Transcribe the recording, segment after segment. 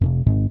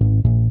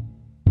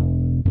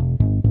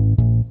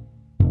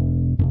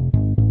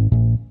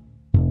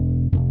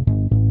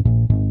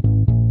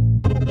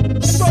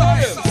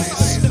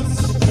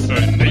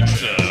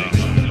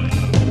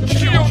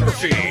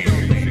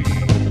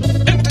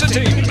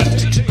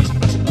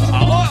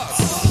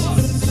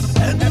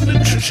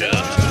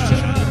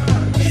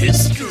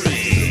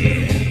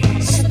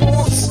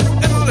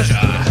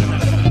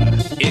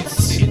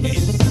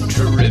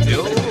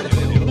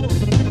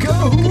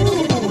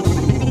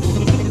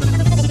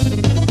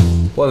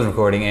Wasn't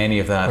recording any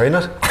of that. Are you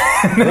not?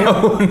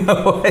 No.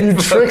 You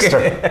trickster.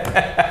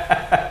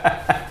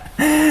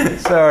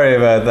 Sorry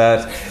about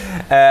that.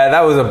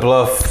 That was a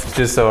bluff,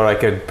 just so I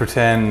could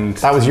pretend.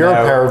 That was your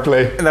power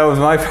play. That was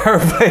my power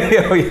play.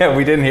 Oh yeah,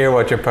 we didn't hear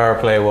what your power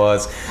play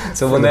was,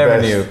 so we'll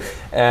never knew.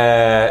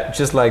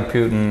 Just like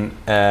Putin,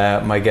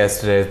 my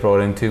guest today has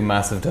brought in 2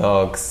 massive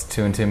dogs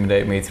to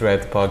intimidate me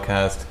throughout the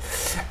podcast.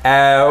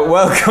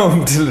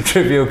 Welcome to the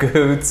Trivial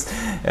Cahoots.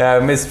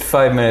 Missed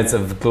 5 minutes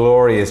of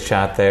glorious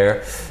chat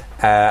there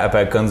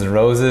about Guns N'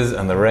 Roses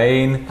and the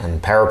rain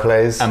and power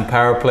plays and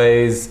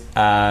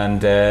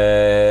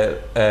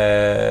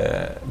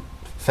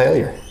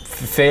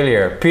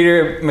failure.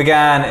 Peter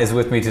McGann is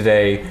with me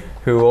today,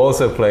 who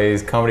also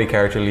plays comedy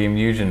character Liam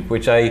Nugent,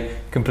 which I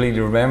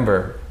completely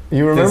remember.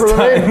 You remember the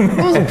name?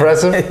 That was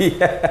impressive.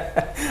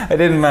 Yeah, I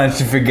didn't manage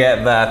to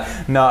forget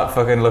that. Not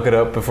fucking look it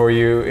up before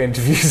you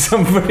interview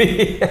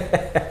somebody.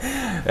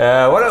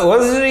 What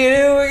does he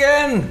do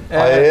again?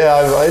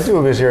 I do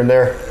a bit here and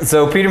there.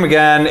 So Peter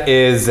McGann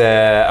is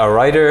a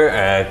writer,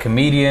 a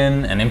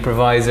comedian, an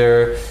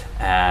improviser.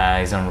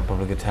 He's on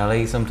Republic of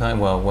Telly sometime.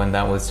 Well, when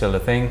that was still a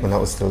thing. When that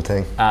was still a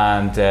thing.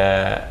 And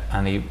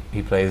he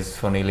plays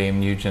funny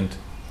Liam Nugent.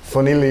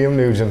 Funny Liam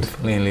Nugent.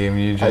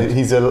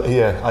 He's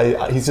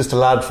just a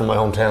lad from my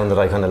hometown that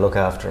I kind of look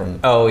after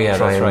and try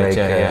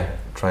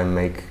and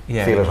make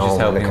feel at home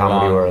in the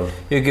comedy world.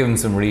 You give him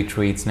some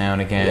retweets now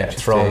and again. Yeah,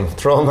 throw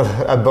him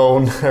a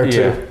bone or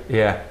two.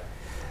 Yeah.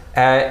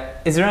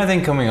 Is there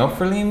anything coming up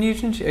for Liam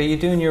Nugent? Are you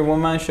doing your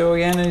one-man show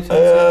again anytime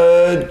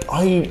soon?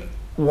 I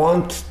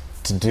want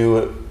to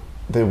do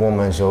the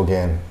one-man show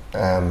again.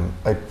 I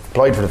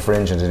applied for the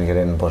Fringe and didn't get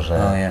in, but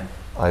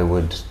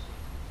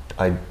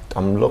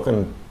I'm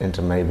looking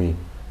into maybe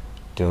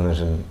doing it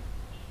in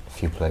a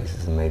few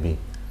places, and maybe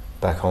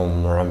back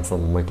home where I'm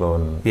from, Wicklow,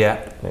 and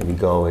maybe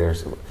Galway or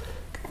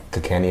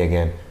Kilkenny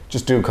again.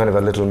 Just do kind of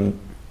a little,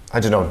 I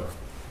don't know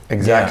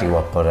exactly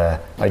what,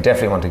 but I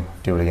definitely want to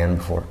do it again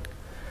before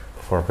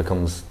it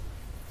becomes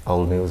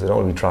old news. I don't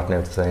want to be trotting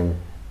out the same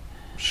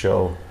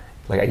show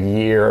like a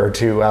year or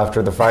 2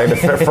 after the fight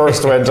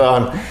first went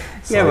on.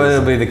 So but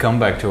it'll be the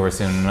comeback tour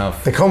soon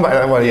enough. The comeback,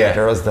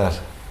 there is that.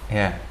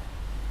 Yeah.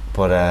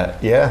 But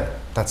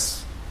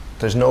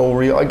there's no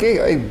real. I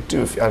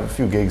have a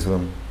few gigs with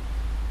him.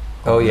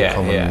 But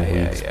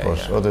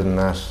other than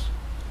that,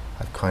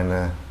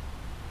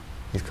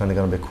 he's kind of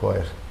gone a bit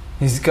quiet.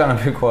 He's gone a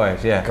bit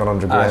quiet, yeah. Gone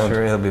underground.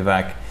 Sure, he'll be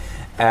back.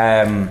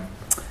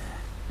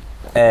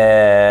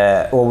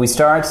 Well, we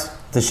start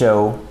the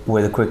show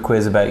with a quick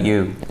quiz about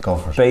you. Go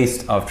for it.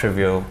 Based off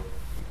Trivial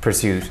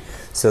Pursuit.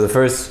 So the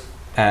first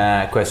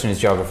question is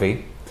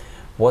geography.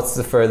 What's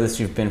the furthest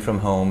you've been from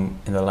home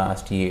in the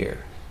last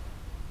year?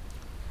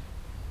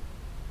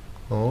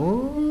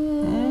 Oh.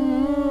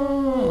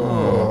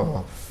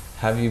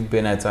 Have you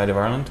been outside of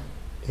Ireland?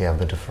 Yeah, I've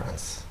been to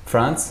France.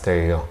 France?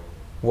 There you go.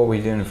 What were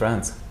you doing in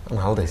France? On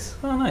holidays.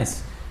 Oh,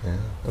 nice. Yeah,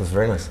 it was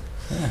very nice.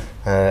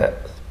 Yeah.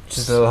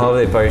 Just a little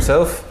holiday by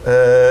yourself?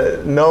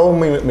 No,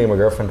 me and my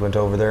girlfriend went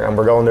over there, and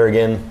we're going there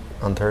again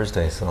on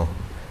Thursday, so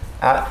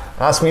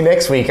ask me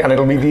next week and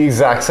it'll be the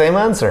exact same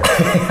answer.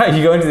 Are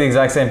you going to the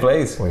exact same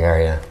place? We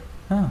are, yeah.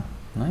 Oh,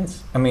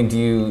 nice. I mean, do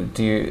you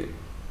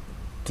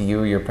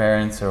or your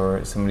parents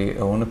or somebody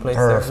own a place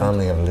there? Our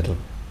family have a little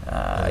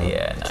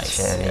nice.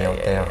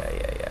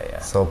 Yeah.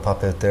 So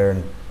pop out there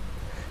and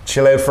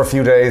chill out for a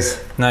few days.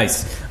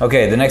 Nice.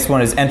 Okay, the next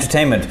one is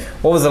entertainment.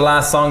 What was the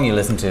last song you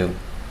listened to?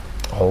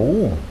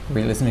 Oh. Were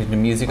you listening to the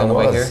music on the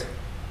way here?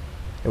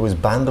 It was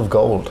Band of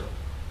Gold.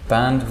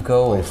 Band of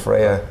Gold. By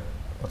Freya.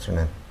 What's her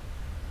name?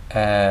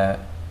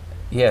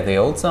 The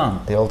old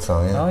song. The old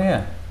song, yeah. Oh,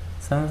 yeah.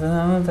 Something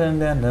and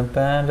the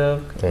band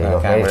of... There you go.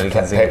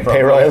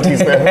 Pay royalties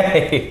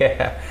there.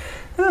 Yeah.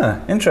 Huh,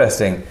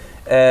 interesting.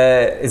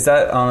 Is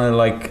that on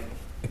a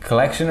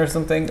collection or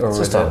something? Or it's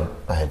just I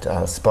had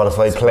a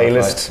Spotify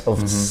playlist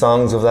of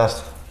songs of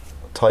that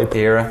type.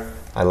 Era.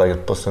 I like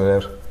it, busting it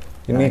out.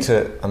 You need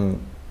to,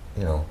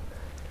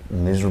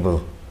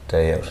 miserable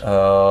day out.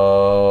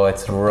 Oh,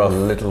 it's rough. A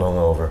little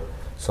hungover.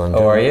 So I'm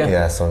are you?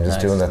 Yeah, so I'm just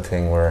doing that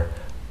thing where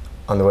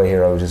on the way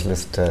here I would just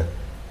listen to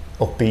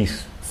upbeat,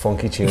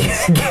 funky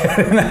tunes. Get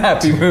in a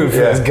happy mood for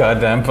this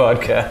goddamn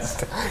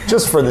podcast.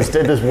 Just for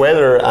this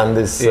weather and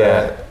the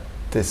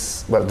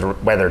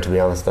weather, to be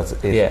honest, that's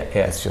it. Yeah.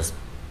 It's just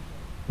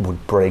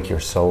would break your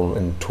soul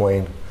in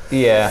twain.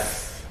 Yeah.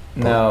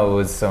 No, it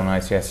was so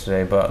nice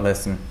yesterday, but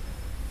listen,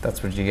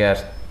 that's what you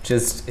get.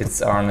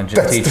 It's Ireland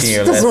just teaching you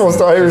a lesson. That's the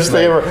most Irish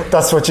thing ever.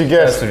 That's what you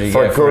get. That's what you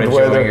get for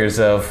enjoying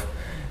yourself.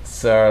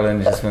 It's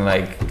Ireland just been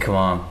like, come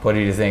on, what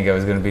did you think? I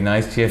was going to be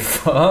nice to you?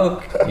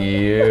 Fuck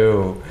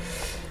you.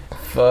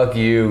 Fuck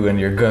you and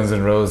your Guns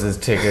N' Roses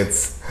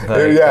tickets. I'm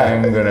going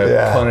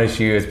to punish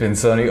you. It's been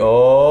sunny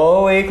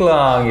all week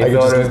long. You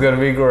thought it was going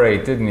to be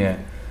great, didn't you?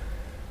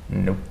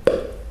 Nope.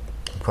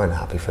 I'm kind of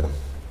happy for them.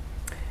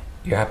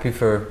 You're happy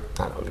for...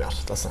 No, I'm not.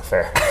 That's not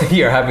fair.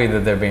 You're happy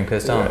that they're being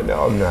pissed on?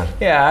 No, I'm not.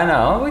 Yeah, I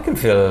know. We can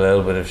feel a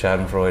little bit of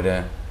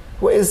schadenfreude.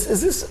 Wait,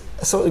 is this...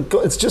 So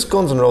it's just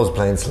Guns N' Roses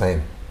playing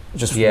Slane?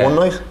 Just one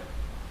night?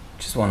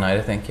 Just one night,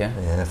 I think. Yeah.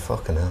 Yeah,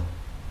 fucking hell.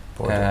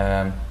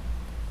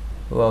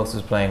 Who else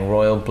was playing?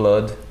 Royal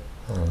Blood.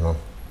 I don't know.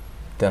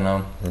 Don't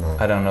know. No.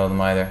 I don't know them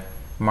either.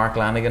 Mark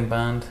Lanigan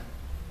Band.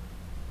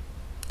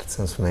 That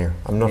sounds familiar.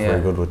 I'm not very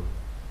good with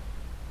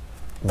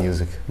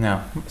music.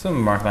 No, some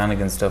of Mark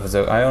Lanigan's stuff is.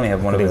 I only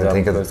have one of his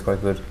albums, but it's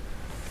quite good.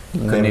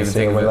 Couldn't even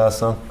think of my last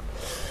song.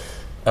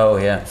 Oh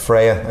yeah,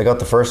 Freya. I got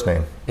the first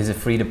name. Is it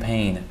Frida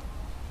Payne?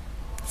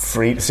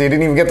 So you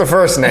didn't even get the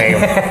first name.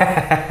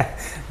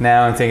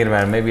 Now I'm thinking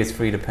about it. Maybe it's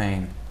Frida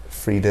Payne.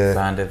 Frida.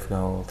 Band of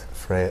Gold.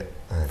 Freya.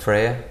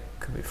 Freya?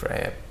 Could be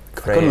Freya. I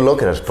couldn't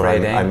look at it, but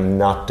I'm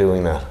not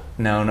doing that.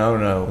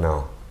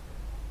 No.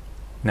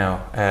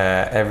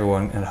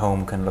 Everyone at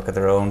home can look at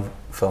their own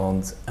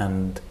phones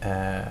and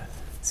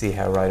see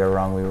how right or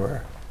wrong we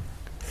were.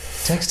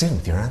 Text in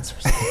with your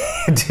answers.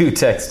 Do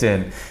text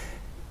in.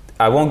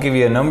 I won't give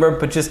you a number,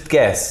 but just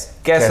guess.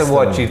 Guess at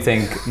what you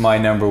think my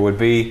number would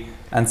be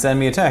and send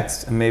me a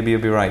text and maybe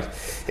you'll be right.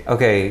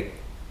 Okay.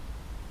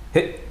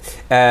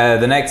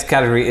 The next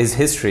category is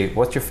history.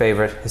 What's your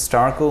favourite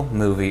historical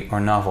movie or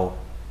novel?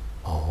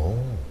 Oh.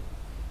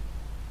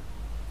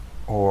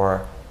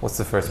 Or what's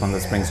the first one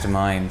that springs to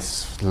mind?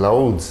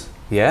 Loads.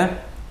 Yeah?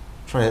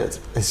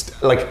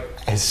 It's like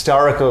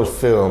historical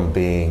film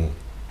being,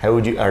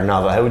 or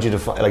novel, how would you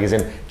define, like as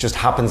in just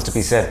happens to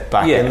be set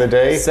back in the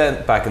day?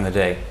 Set back in the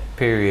day.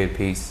 Period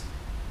piece.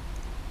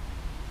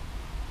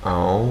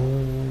 Oh.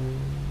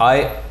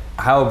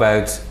 How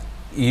about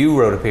you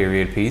wrote a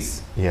period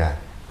piece? Yeah.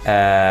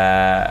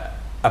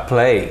 A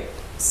play.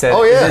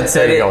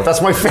 There you go.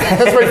 That's my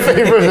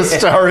favorite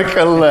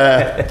historical.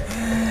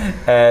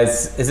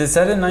 Is it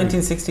set in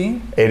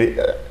 1916?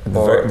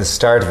 The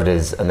start of it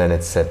is, and then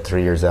it's set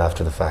 3 years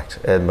after the fact.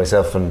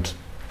 Myself and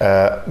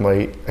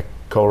my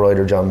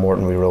co-writer John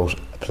Morton, we wrote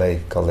a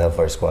play called The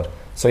Hellfire Squad.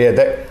 So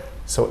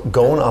so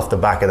going off the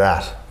back of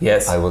that,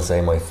 yes, I will say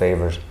my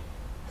favourite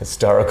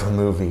historical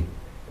movie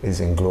is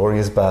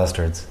Inglourious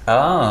Bastards.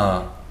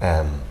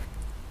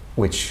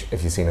 Which,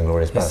 if you've seen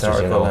Inglourious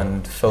Bastards, you know,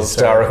 and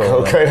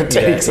historical kind of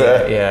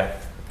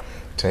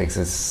takes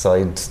a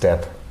side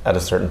step at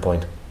a certain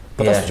point.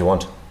 But that's what you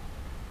want.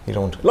 You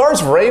don't.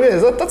 Lawrence of Arabia,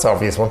 that's an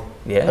obvious one.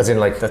 Yeah. As in,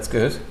 like, that's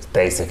good. It's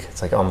basic.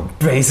 It's like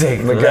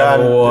basic.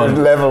 McGann,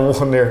 level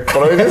 1 there.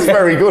 But it is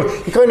very good.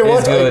 You kind of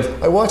watch it.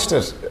 I watched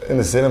it in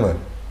the cinema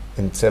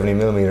in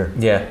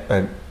 70mm.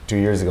 Yeah. 2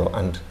 years ago,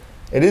 and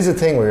it is a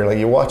thing where you're like,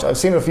 you watch. I've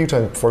seen it a few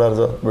times before that as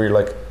well, where you're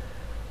like,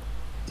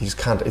 you just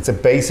can't. It's a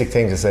basic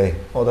thing to say,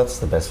 oh, that's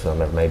the best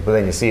film ever made. But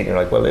then you see it and you're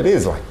like, well, it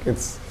is like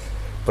it's.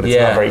 But it's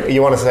not very.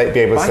 You want to be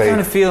able to say. I kind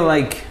of feel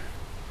like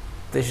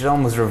they should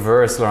almost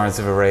reverse Lawrence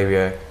of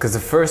Arabia, because the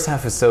first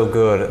half is so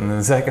good, and then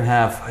the second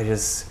half, I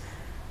just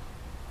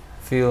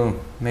feel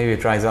maybe it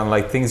drags on.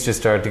 Like things just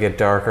start to get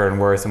darker and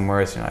worse and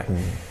worse. You're like,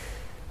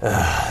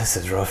 this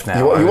is rough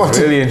now. You want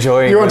really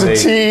enjoying. You want a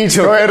tea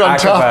to right on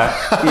top.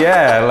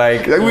 Yeah,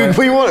 like we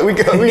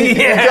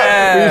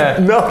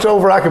knocked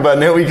over Aqaba.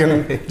 Now we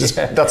can just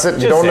that's it.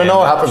 You don't know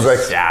what happens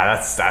next. Yeah,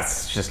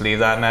 that's just leave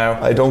that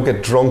now. I don't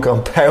get drunk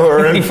on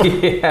power.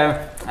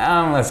 Yeah,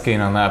 I'm less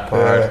keen on that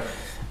part. Yeah.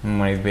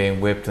 When he's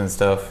being whipped and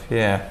stuff.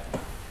 Yeah,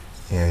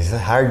 he's a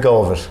hard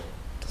go of it.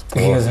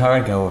 He was a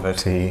hard go of it.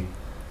 Tea.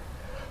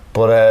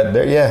 But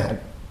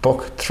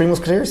book Three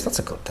Musketeers.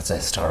 That's a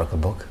historical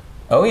book.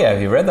 Oh yeah,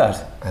 have you read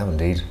that? I have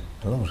indeed.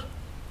 I love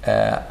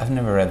it. I've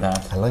never read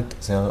that. I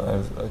liked. I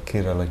was a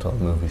kid. I liked all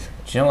the movies.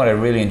 Do you know what I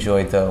really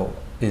enjoyed though?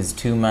 Is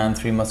Two Man,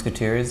 Three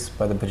Musketeers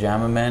by the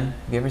Pajama Men.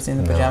 Have you ever seen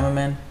the Pajama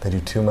Men? They do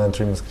Two Man,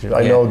 Three Musketeers.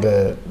 I know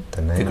the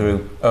name. The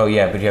group. Oh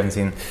yeah, but you haven't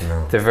seen.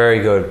 No. They're very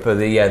good, but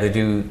they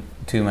do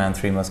Two Man,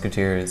 Three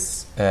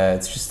Musketeers.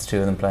 It's just the two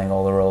of them playing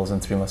all the roles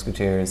in Three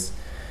Musketeers.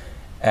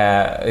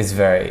 It was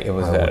very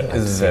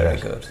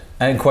good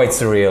and quite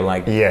surreal.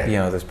 Like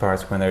there's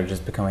parts when they're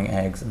just becoming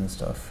eggs and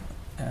stuff.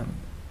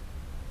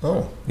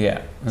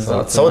 Yeah.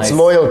 So it's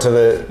loyal to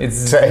the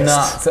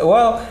text.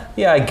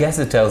 I guess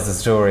it tells the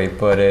story,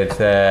 but it's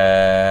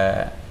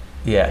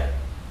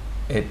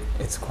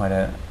quite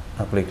a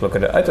bleak look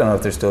at it. I don't know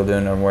if they're still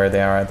doing it or where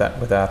they are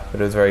with that, but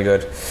it was very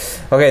good.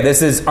 Okay,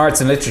 this is arts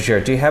and literature.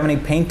 Do you have any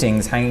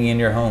paintings hanging in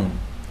your home?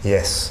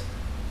 Yes.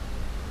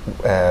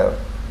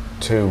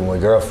 Two. My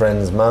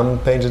girlfriend's mum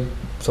painted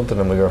something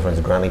and my girlfriend's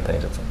granny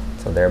painted something.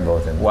 So they're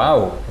both in.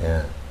 Wow.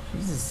 Yeah.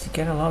 Jesus, you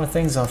get a lot of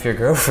things off your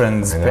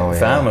girlfriend's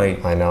family.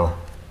 I know.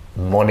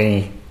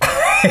 Money.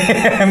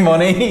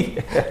 Money?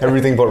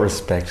 Everything but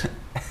respect.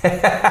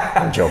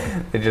 I'm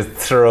joking. They just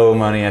throw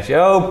money at you.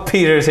 Oh,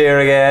 Peter's here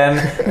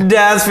again.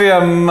 Dance for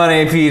your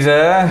money,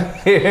 Peter.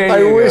 Here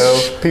I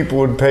wish people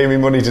would pay me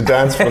money to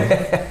dance for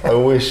them. I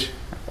wish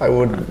I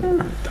would.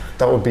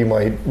 That would be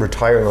my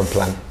retirement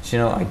plan. Do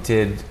you know, I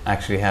did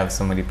actually have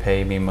somebody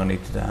pay me money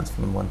to dance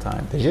for them one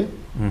time. Did you?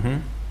 Mm-hmm.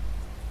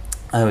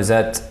 I was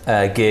at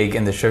a gig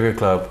in the Sugar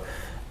Club.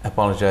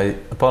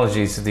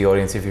 Apologies to the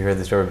audience if you heard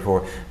the story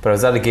before, but I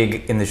was at a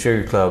gig in the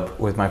Sugar Club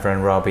with my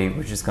friend Robbie. We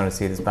were just going to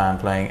see this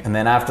band playing, and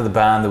then after the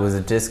band there was a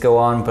disco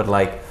on, but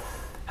like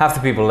half the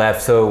people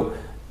left, so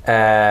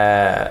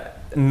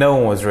no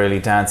one was really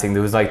dancing.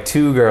 There was like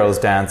 2 girls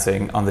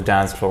dancing on the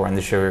dance floor in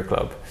the Sugar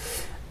Club.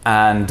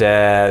 And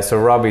so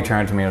Robbie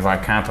turned to me and was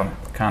like, Canton,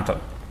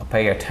 I'll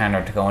pay you a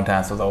tenner to go and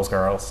dance with those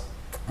girls.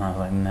 And I was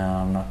like, no,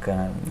 I'm not going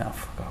to, no,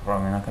 fuck off,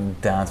 Robbie, I'm not going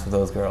to dance with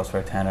those girls for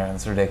a tenner.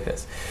 It's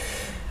ridiculous.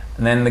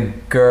 And then the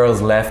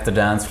girls left the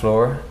dance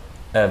floor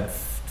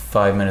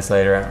 5 minutes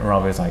later, and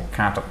Robbie was like,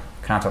 Canton,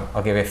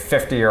 I'll give you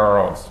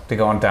 €50 to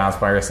go and dance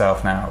by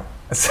yourself now.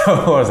 So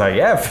I was like,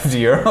 yeah,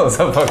 €50,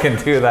 I'll fucking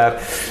do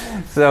that.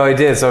 So I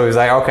did. So he was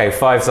like, okay,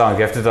 5 songs.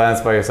 You have to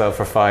dance by yourself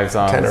for 5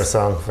 songs. Tenner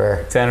song,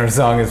 fair. Tenner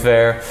song is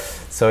fair.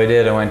 So I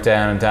did. I went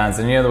down and danced.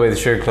 And you know the way the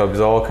Sugar Club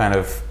is all kind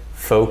of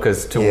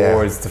focused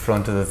towards the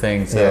front of the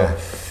thing. So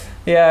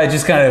yeah, I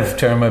just kind of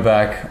turned my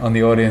back on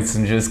the audience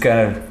and just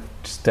kind of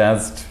just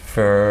danced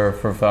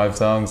for 5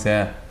 songs.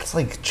 Yeah, it's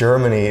like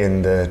Germany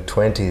in the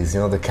 20s, you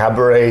know, the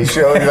cabaret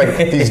show,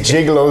 like these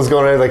gigolos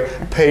going out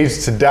like paid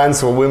to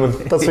dance with women.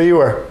 That's what you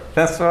were.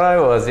 That's what I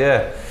was.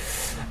 Yeah.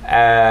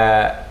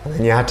 And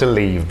then you had to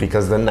leave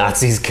because the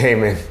Nazis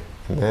came in.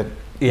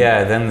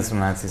 Then some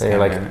Nazis came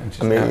like, in.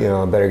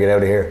 I better get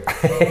out of here.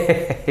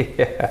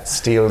 Yeah.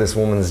 Steal this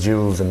woman's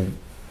jewels and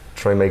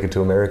try and make it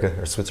to America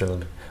or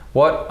Switzerland.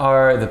 What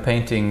are the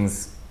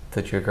paintings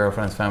that your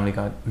girlfriend's family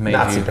got made?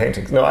 Nazi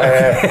paintings. No,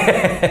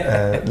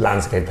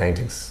 landscape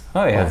paintings.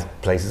 Oh yeah. Of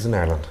places in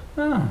Ireland.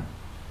 Oh.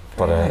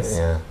 But nice.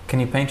 yeah. Can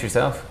you paint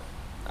yourself?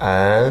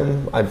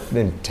 I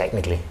mean,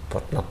 technically,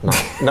 but not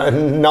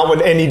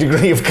with any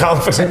degree of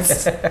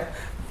confidence. I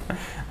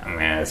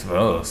mean, I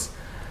suppose.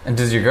 And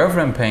does your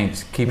girlfriend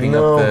paint? Keeping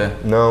up the...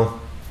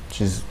 No,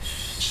 she's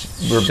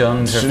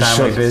shunned her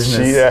family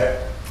business.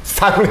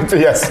 Family,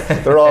 yes,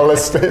 they're all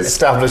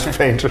established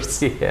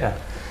painters. Yeah.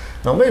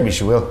 No, maybe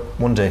she will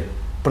one day.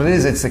 But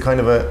it's a kind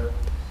of a,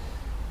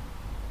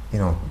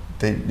 you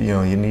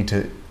need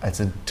to. It's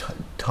a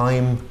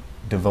time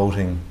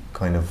devoting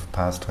kind of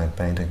pastime,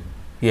 painting.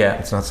 Yeah,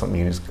 it's not something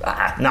you just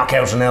knock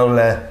out an old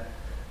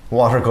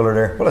watercolor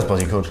there. Well, I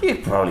suppose you could. You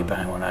could probably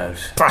bang one out.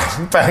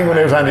 Bang one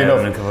out handy enough.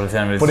 In a couple of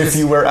 10 minutes. But if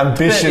you were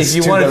ambitious if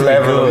you to the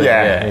level, good,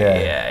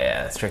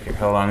 yeah, it's tricky.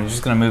 Hold on, I'm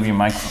just going to move your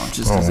microphone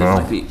just because it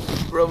might be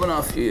rubbing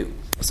off you.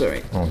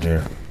 Sorry. Oh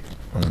dear.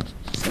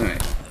 Sorry.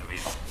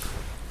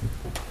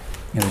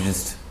 It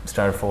just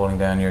started falling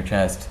down your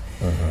chest.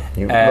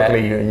 Mm-hmm.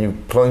 Luckily, you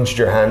plunged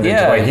your hand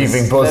into my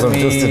heaving bosom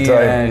just in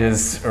time.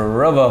 Just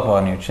rub up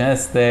on your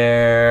chest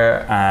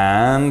there,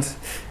 and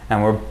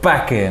we're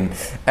back in.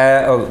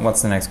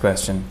 What's the next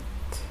question?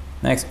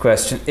 Next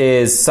question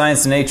is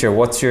science and nature.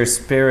 What's your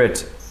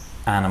spirit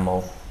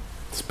animal?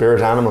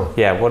 Spirit animal?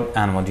 Yeah, what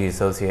animal do you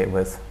associate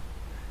with?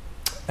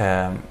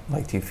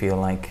 Like, do you feel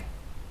like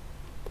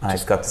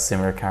I've got the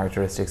similar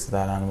characteristics of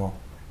that animal?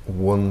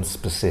 One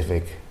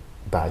specific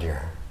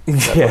badger.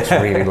 That looks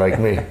really like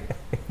me.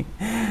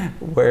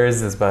 Where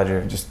is this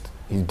badger?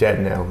 He's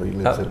dead now. He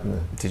lives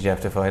Did you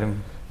have to fight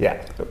him?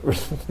 Yeah.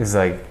 He's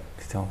like,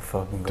 don't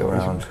fucking go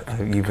around.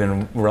 You've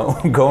been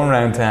going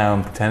around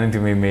town pretending to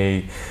be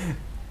me,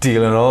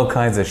 dealing all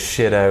kinds of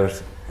shit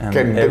out. And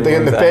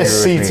getting the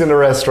best seats in a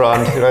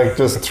restaurant, like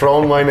just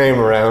throwing my name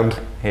around.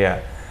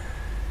 Yeah.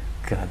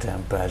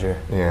 Goddamn badger.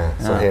 Yeah,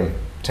 so him,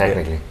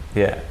 technically.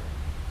 Yeah.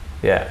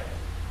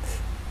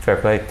 Fair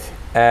play.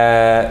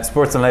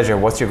 Sports and leisure.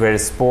 What's your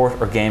greatest sport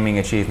or gaming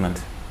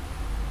achievement?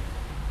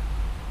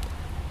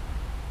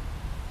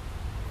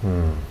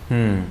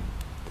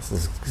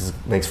 This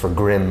makes for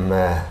grim.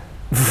 I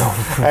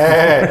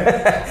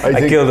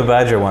killed a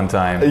badger one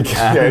time.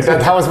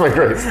 That was my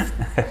greatest.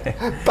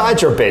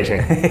 Badger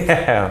baiting.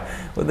 Yeah,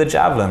 with the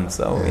javelin.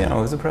 So it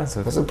was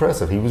impressive. It was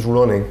impressive. He was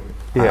running.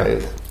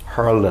 Yeah,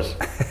 hurled it.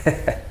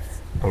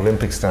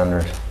 Olympic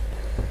standard.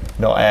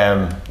 No,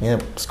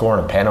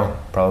 scoring a penno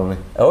probably.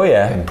 Oh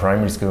yeah, in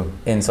primary school.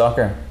 In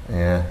soccer.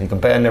 Yeah, you can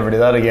bet I never did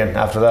that again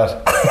after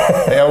that.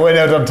 I went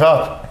out on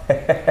top.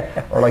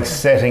 Or like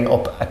setting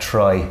up a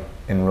try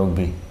in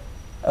rugby.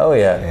 Oh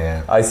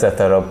yeah. I set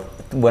that up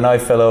when I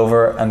fell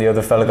over and the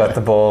other fella got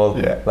the ball.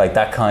 Yeah. Like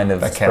that kind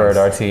of spurred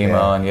our team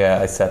on.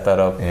 Yeah, I set that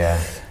up.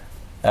 Yeah.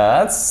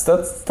 That's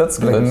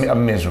good.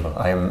 I'm miserable.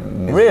 I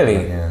am miserable.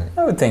 Really? Yeah.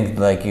 I would think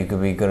like you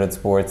could be good at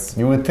sports.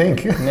 You would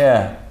think.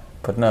 Yeah,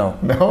 but no.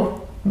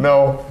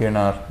 No. You're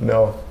not.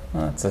 No.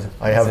 Oh,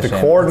 I have the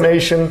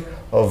coordination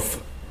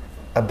of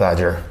a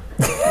badger.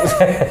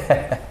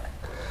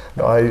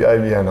 No,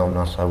 I'm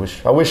not. I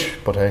wish,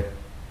 but hey.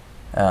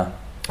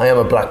 I am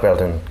a black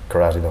belt in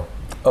karate though.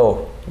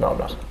 Oh. No, I'm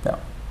not. No.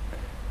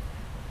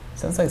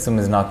 Sounds like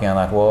someone's knocking on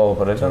that wall,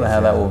 but I don't know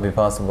how that will be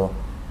possible.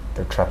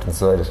 They're trapped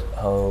inside it.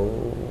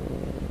 Oh,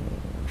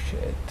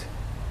 shit.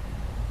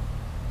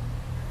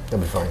 They'll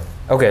be fine.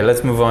 Okay,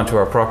 let's move on to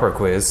our proper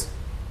quiz.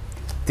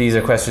 These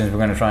are questions we're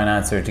going to try and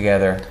answer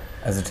together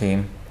as a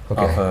team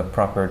off a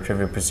proper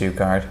Trivial Pursuit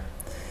card.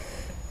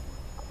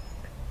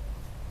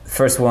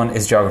 First one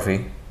is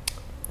geography.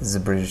 This is a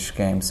British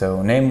game.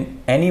 So name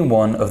any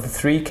one of the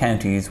 3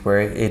 counties where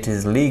it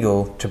is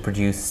legal to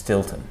produce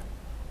Stilton.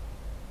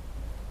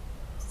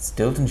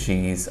 Stilton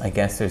cheese, I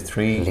guess there's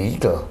 3...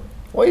 Legal?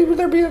 Why would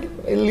there be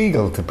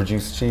illegal to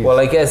produce cheese? Well,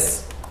 I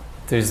guess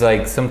there's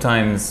like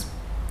sometimes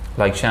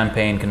Like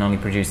Champagne can only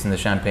produce in the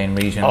Champagne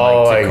region.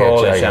 Oh, like to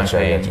call it I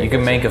Champagne. get you. You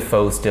can make a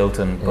faux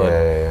Stilton,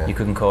 but you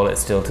couldn't call it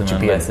Stilton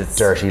unless it's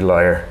dirty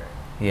liar.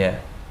 Yeah.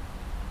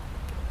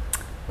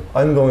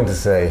 I'm going to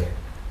say.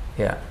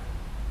 Yeah.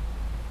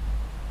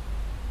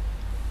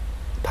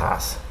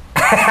 Pass.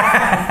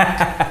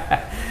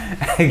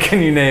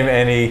 Can you name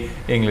any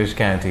English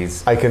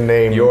counties? I can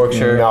name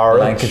Yorkshire,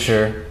 Norwich,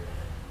 Lancashire,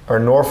 or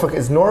Norfolk.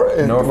 Is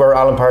where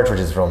Alan Partridge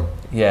is from?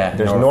 Yeah.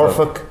 There's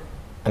Norfolk,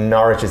 and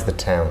Norwich is the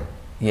town.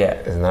 Yeah.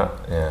 Isn't that?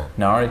 Yeah.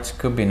 Norwich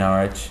could be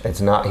Norwich.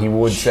 It's not. He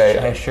would say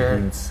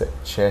Cheshire.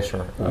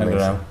 Cheshire. I don't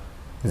know.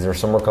 Is there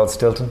somewhere called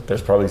Stilton?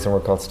 There's probably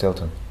somewhere called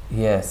Stilton.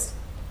 Yes.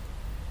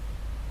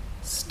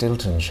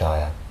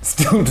 Stiltonshire.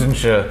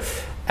 Stiltonshire.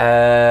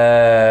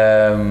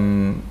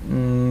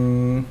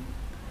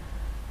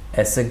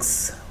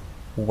 Essex,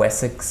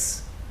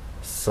 Wessex,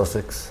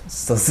 Sussex.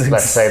 Sussex.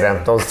 Let's say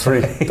them. Those three.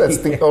 That's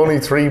the only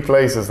three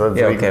places. That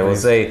okay, we'll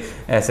say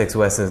Essex,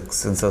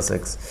 Wessex, and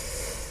Sussex.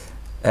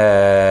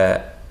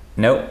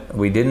 No,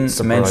 we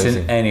didn't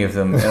mention any of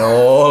them in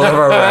all of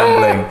our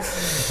rambling.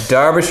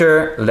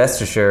 Derbyshire,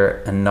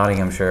 Leicestershire, and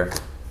Nottinghamshire.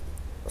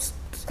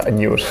 I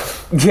knew it.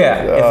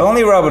 Yeah, if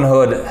only Robin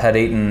Hood had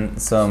eaten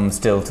some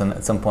Stilton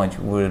at some point,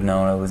 you would have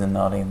known I was in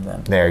Nottingham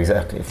then. Yeah,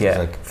 exactly.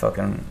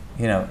 Fucking,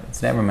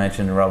 it's never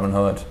mentioned in Robin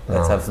Hood.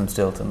 Let's have some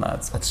Stilton,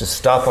 lads. Let's just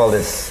stop all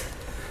this.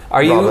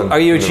 Are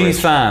you a cheese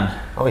fan?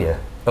 Oh yeah.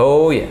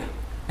 Oh yeah.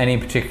 Any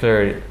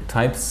particular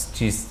types?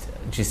 Do you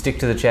stick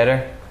to the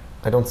cheddar?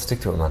 I don't stick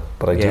to it, man,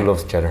 but I do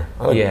love cheddar.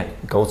 I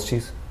like goat's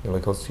cheese. You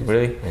like goat's cheese?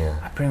 Really? Yeah.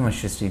 I pretty much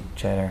just eat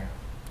cheddar.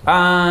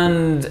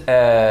 And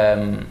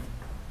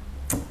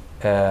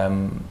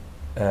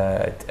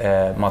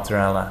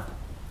mozzarella.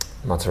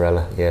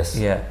 Mozzarella, yes.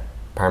 Yeah.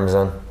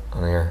 Parmesan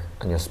on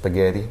your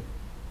spaghetti.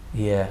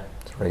 Yeah.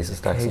 It's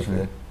racist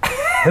accent.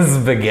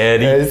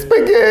 Spaghetti.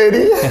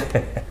 Spaghetti.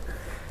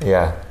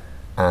 Yeah.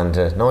 And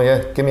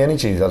give me any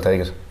cheese, I'll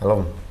take it. I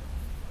love them.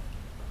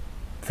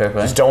 Fair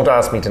play. Just don't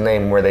ask me to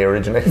name where they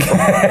originate from.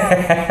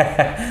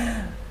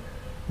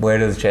 Where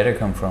does cheddar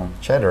come from?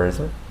 Cheddar,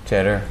 isn't it?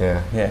 Cheddar.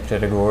 Yeah. Yeah,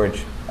 Cheddar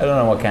Gorge. I don't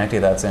know what county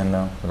that's in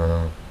though. I don't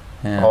know.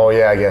 Yeah. Oh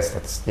yeah, I guess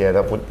that's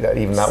that would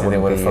they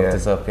would have fucked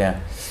us up.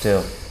 Yeah.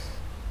 Still,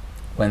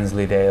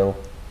 Wensleydale.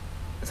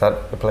 Is that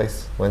a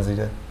place?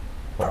 Wensleydale?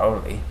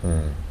 Probably.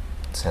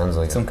 Sounds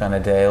like some kind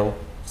of dale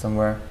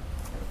somewhere.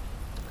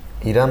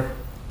 Edam.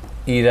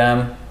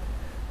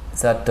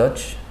 Is that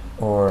Dutch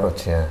or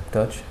Dutch? Yeah.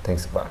 Dutch.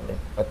 Thanks about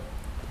it.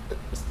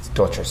 It's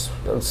Dutch or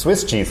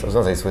Swiss cheese. I was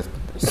going to say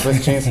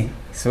Swiss cheese.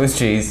 Swiss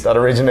cheese that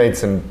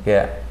originates in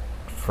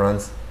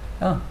France.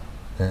 Oh,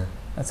 yeah.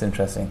 That's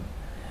interesting.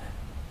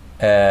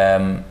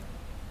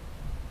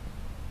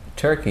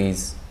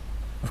 Turkeys,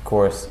 of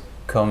course,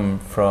 come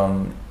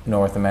from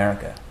North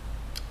America.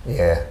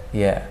 Yeah.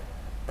 Yeah.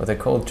 But they're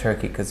called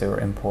turkey because they were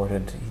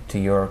imported to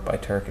Europe by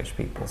Turkish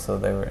people, so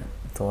they were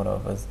thought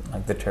of as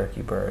like the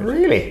turkey bird.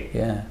 Really?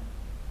 Yeah.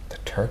 The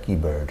turkey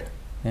bird.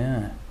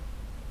 Yeah.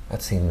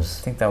 That seems...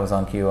 I think that was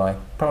on QI.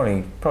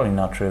 Probably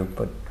not true,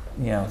 but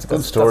it's a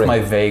good story. That's my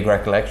vague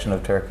recollection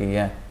of Turkey,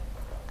 yeah.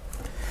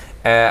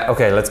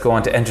 Okay, let's go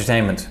on to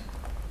entertainment.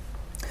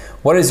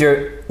 What is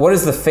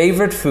the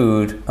favourite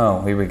food?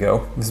 Oh, here we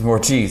go. This is more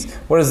cheese.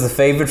 What is the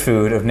favourite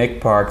food of Nick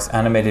Park's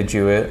animated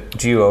duo?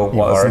 You've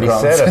already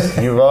said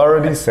it. You've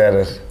already said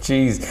it.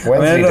 Cheese.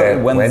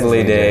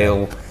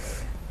 Wensleydale.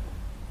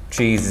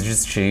 Cheese is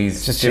just cheese.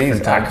 It's just cheese.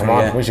 Come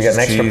on. We should get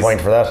an extra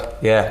point for that.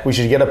 Yeah. We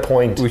should get a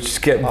point. We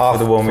should get for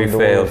the one we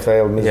failed.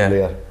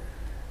 Miserably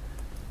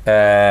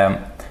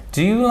at.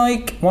 Do you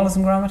like Wallace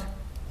and Gromit?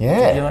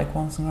 Yeah. Do you like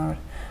Wallace and Gromit?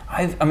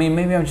 I mean,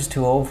 maybe I'm just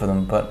too old for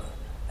them, but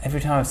every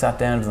time I've sat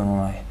down to them, I'm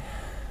like,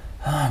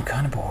 I'm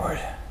kind of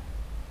bored.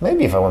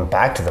 Maybe if I went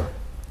back to them.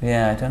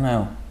 Yeah, I don't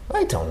know.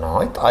 I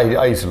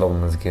used to love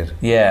them as a kid.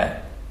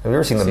 Yeah. Have you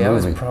ever seen the movie? I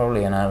was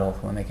probably an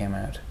adult when they came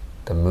out.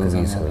 The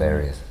movie's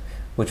hilarious.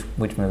 Which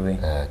movie?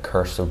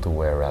 Curse of the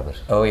Were-Rabbit.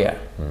 Oh yeah.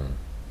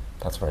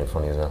 That's very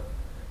funny as well.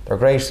 They're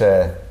great.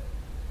 They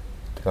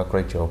got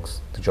great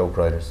jokes. The joke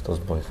writers, those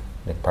boys,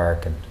 Nick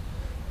Park and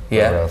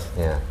whoever else.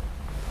 Yeah.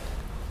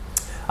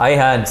 I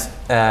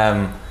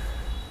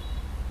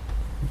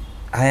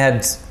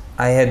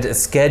had a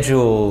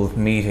scheduled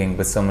meeting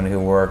with someone who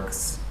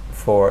works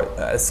for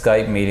a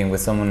Skype meeting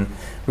with someone.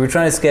 We were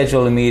trying to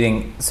schedule a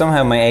meeting.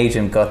 Somehow my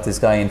agent got this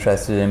guy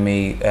interested in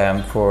me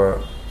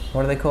for,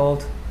 what are they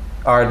called?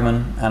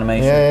 Aardman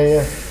Animation.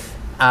 Yeah.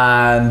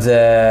 And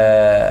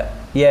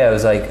I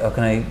was like, oh,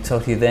 can I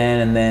talk to you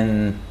then? And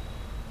then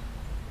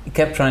he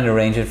kept trying to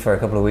arrange it for a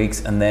couple of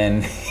weeks, and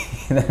then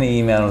then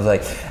he emailed and was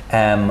like,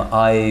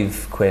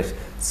 I've quit.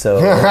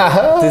 So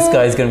this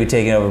guy's going to be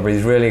taking over, but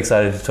he's really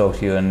excited to talk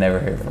to you and never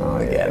hear from him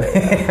again.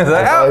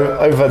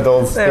 I've had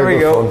those. There we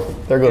go. Fun.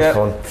 They're good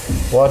fun.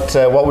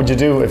 What would you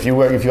do if you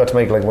got to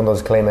make like one of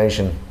those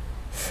claymation?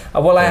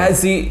 Well, I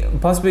see.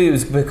 Possibly it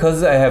was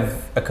because I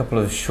have a couple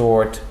of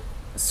short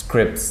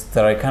scripts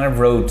that I kind of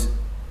wrote,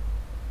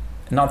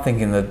 not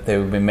thinking that they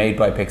would be made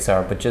by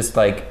Pixar, but just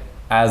like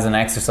as an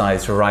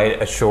exercise to write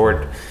a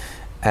short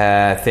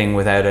thing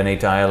without any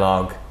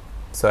dialogue.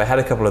 So I had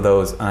a couple of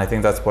those, and I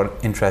think that's what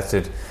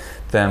interested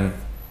them.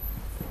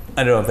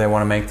 I don't know if they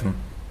want to make them,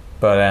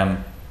 but I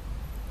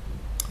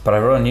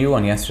wrote a new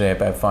one yesterday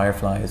about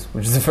fireflies,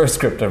 which is the first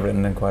script I've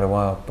written in quite a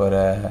while. But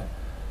it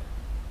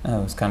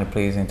was kind of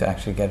pleasing to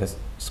actually get a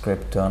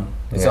script done.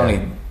 It's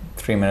only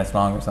 3 minutes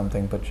long or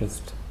something, but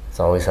just it's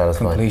always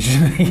satisfying.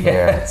 Completion.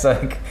 It's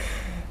like,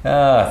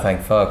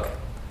 thank fuck,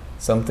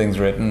 something's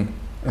written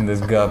in this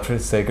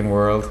godforsaken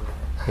world.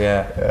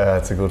 Yeah,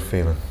 it's a good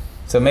feeling.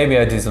 So maybe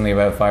I do something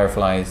about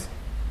fireflies.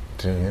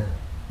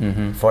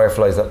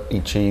 Fireflies that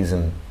eat cheese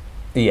and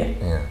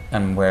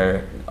and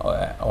wear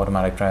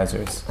automatic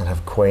trousers and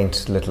have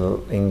quaint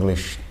little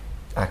English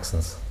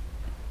accents.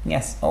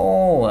 Yes.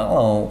 Oh,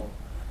 hello.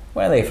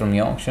 Where are they from?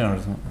 Yorkshire or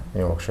something?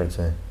 Yorkshire, I'd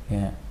say.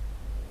 Yeah.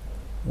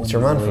 It's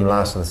your man from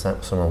Last of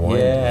the Summer Wine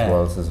as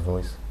well as his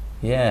voice.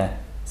 Yeah.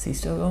 Is he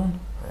still going?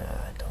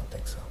 I don't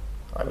think so.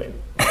 I mean,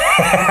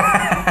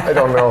 I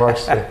don't know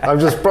actually. I'm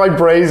just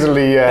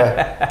brazenly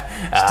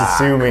just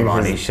assuming. Come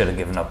on, he should have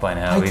given up by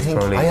now.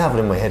 I have it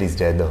in my head he's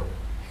dead though.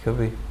 He could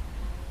be.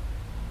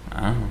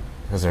 I don't know.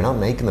 Because they're not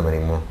making them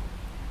anymore.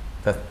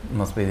 That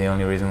must be the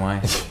only reason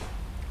why.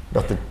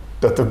 not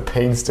the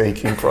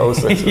painstaking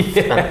process.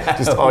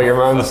 Just your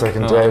man's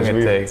second dead.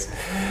 It takes.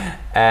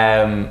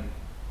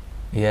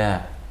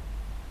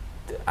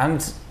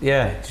 And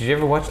did you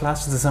ever watch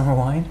Last of the Summer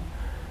Wine?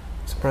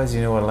 I'm surprised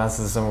you know what Last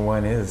of the Summer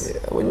Wine is.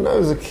 Yeah, when I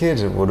was a kid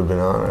it would have been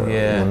on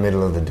in the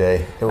middle of the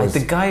day. It was the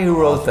guy who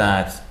wrote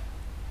that,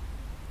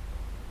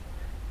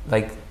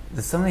 like,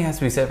 there's something has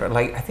to be said for,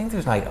 like, I think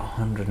there's like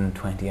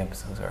 120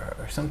 episodes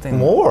or something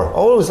more.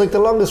 Oh, it was like the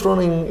longest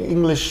running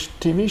English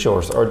TV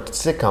shows or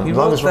sitcom. He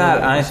wrote that,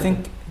 and I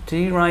think, did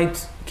he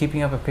write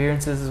Keeping Up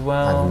Appearances as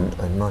well?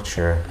 I'm not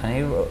sure.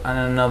 And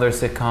another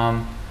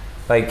sitcom.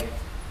 Like,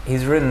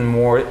 he's written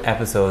more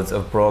episodes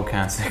of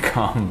broadcast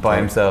sitcom by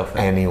himself.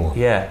 Anyone.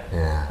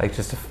 Yeah. Like,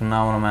 just a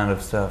phenomenal amount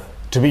of stuff.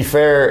 To be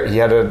fair, he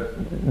had a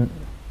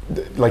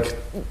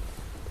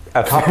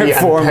copy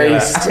and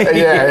paste.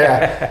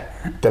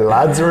 The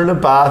lads are in a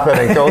bath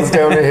and it goes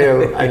down a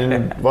hill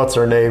and what's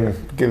her name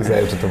gives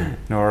out to them.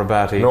 Nora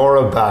Batty.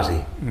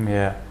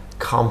 Yeah.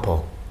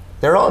 Compo.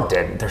 They're all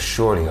dead. They're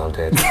surely all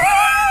dead.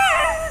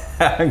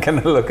 I'm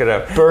gonna look it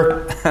up.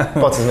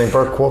 What's his name?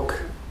 Bert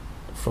Cook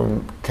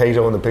from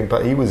Kato and the Pink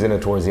Pat. He was in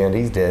it towards the end.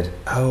 He's dead.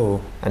 Oh.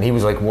 And he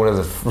was like one of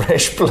the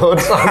fresh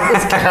bloods on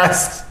this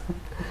cast.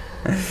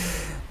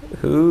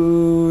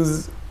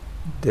 Who's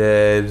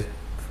dead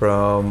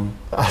from?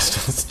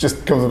 It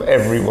just comes with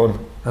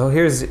everyone. Oh,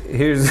 here's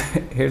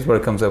what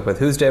it comes up with.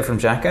 Who's dead from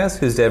Jackass?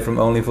 Who's dead from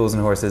Only Fools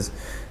and Horses?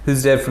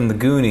 Who's dead from the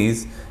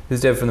Goonies?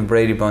 Who's dead from the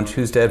Brady Bunch?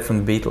 Who's dead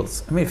from the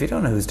Beatles? I mean, if you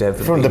don't know who's dead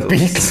from the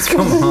Beatles,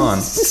 come on.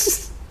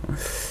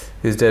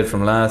 Who's dead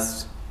from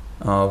Last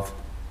of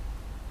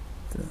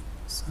the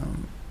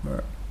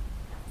Summer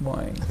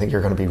Wine? I think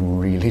you're going to be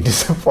really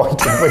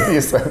disappointed with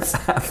yourself.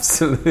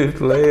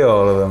 Absolutely,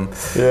 all of them.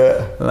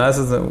 Yeah. Last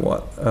of the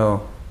what?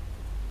 Oh,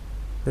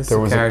 there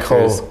was a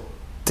call.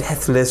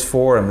 Death List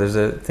Forum. There's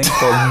a thing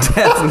called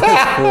Death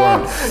List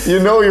Forum. You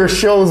know your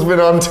show's been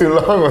on too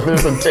long when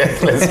there's a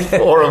Death List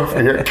Forum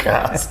for your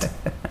cast.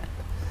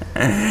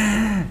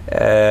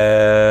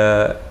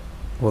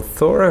 Well,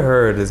 Thora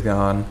Hird is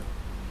gone.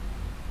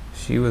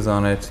 She was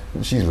on it.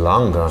 She's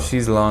long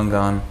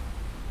gone.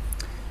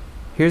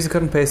 Here's a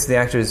cut and paste of the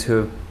actors who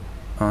have...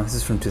 Oh, this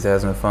is from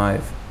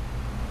 2005.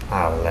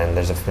 Well then,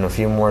 there's been a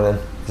few more then.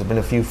 There's been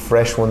a few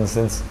fresh ones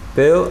since.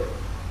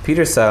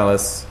 Peter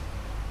Sallis...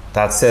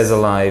 That Says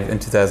Alive in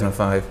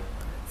 2005.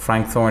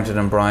 Frank Thornton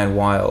and Brian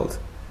Wilde.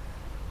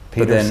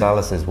 Peter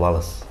Sallis is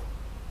Wallace.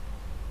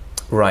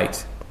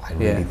 Right. I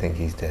really think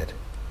he's dead.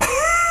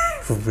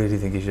 I really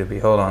think he should be.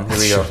 Hold on, here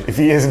we go. If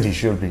he isn't, he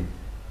should be.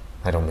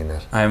 I don't mean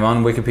that. I'm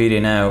on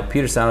Wikipedia now.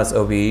 Peter Sallis,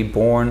 OBE,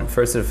 born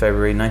 1st of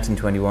February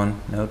 1921.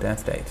 No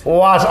death date.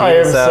 What?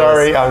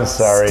 I'm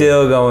sorry.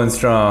 Still going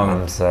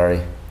strong. I'm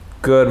sorry.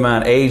 Good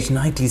man. Age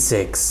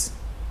 96.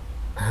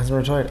 Hasn't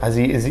retired.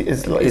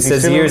 It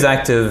says years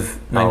active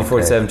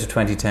 1947 to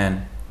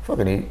 2010.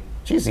 Fucking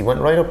he went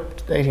right up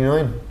to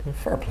 89.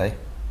 Fair play.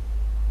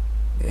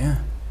 Yeah,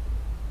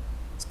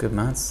 it's good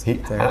maths.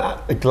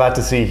 Glad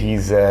to see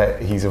he's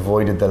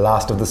avoided the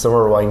Last of the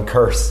Summer Wine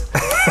curse.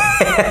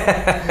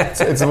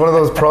 it's one of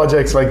those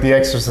projects like The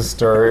Exorcist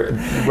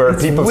where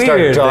people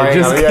start dying.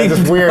 It's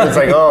just weird. It's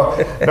like,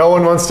 no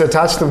one wants to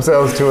attach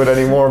themselves to it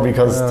anymore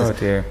because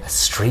there's a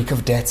streak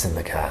of deaths in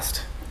the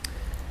cast.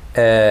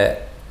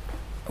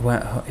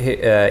 Well,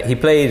 he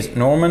played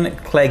Norman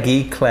Clegg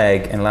in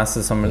Last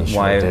of the Summer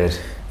Wine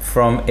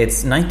from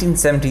its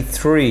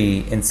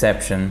 1973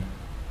 inception.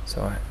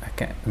 So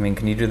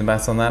can you do the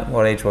maths on that?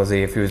 What age was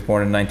he if he was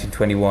born in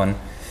 1921?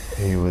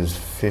 He was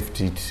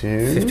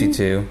 52.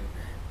 52.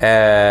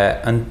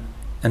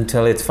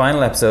 Until its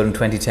final episode in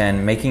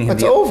 2010, making him...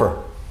 It's over.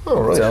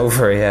 Oh, right. It's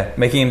over, yeah.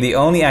 Making him the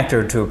only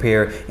actor to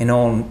appear in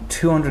all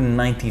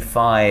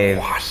 295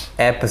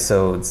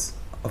 episodes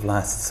of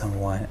Last of the Summer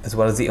Wine, as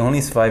well as the only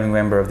surviving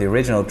member of the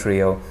original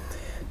trio.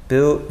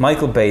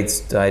 Michael Bates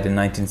died in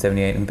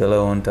 1978 and Bill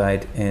Owen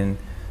died in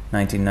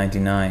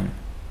 1999.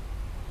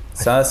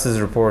 Salas is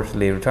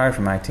reportedly retired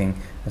from acting,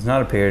 has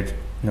not appeared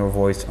nor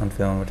voiced on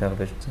film or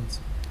television since.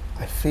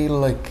 I feel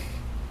like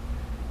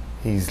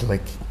he's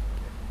like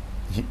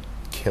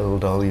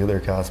killed all the other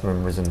cast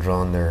members and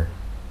drawn their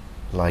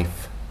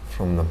life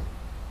from them.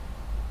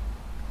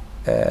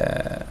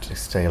 To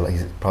stay like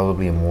he's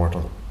probably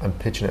immortal. I'm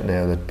pitching it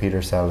now that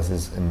Peter Salas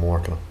is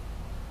immortal,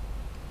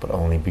 but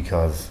only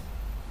because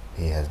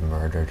he has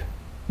murdered.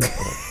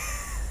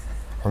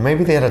 Or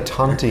maybe they had a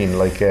tontine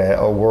like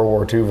World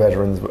War II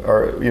veterans,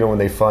 or when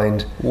they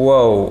find.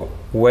 Whoa!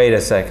 Wait a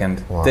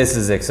second. What? This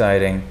is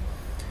exciting.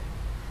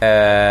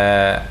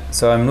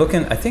 So I'm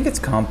looking. I think it's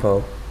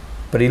Compo,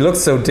 but he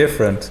looks so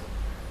different.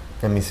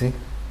 Let me see.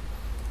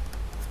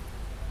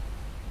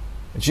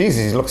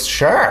 Jesus, he looks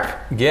sharp.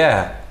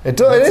 Yeah. It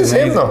is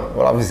him though.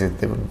 Well, obviously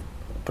they wouldn't,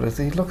 but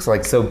he looks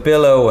like. So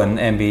Bill Owen,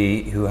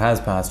 MB, who has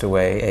passed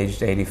away,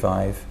 aged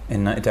 85,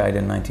 died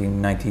in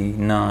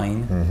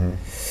 1999. Mm-hmm.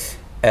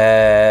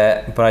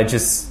 But I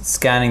just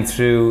scanning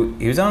through.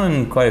 He was on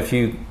in quite a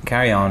few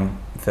Carry On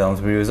films,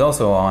 but he was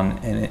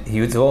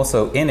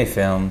also in a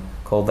film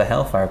called The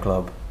Hellfire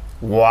Club.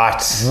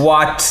 What?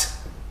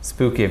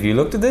 Spooky. Have you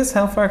looked at this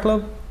Hellfire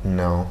Club?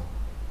 No.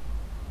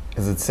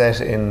 Is it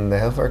set in the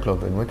Hellfire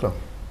Club in Wicklow?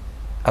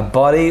 A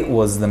body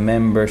was the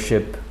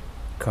membership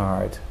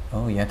card.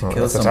 Oh, you had to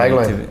kill somebody.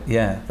 That's the tagline.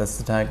 Yeah, that's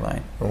the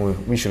tagline. Oh,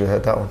 we should have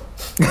had that one.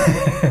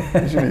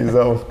 We should have used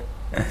that one.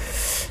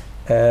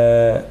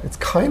 It's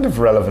kind of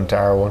relevant to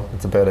our one.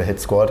 It's about a hit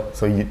squad.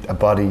 So you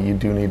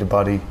do need a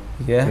body.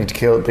 Yeah. You need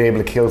to be able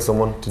to kill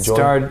someone to join.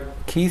 Starred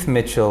Keith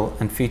Mitchell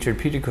and featured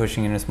Peter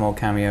Cushing in a small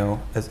cameo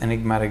as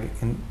enigmatic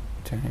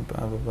attorney,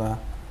 blah, blah, blah.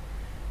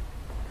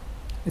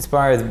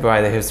 Inspired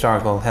by the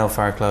historical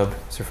Hellfire Club,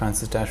 Sir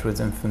Francis Dashwood's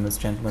infamous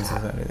Gentleman's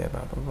Society,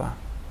 blah, blah,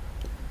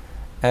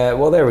 blah.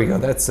 Well, there we go.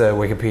 That's a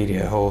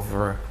Wikipedia hole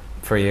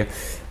for you.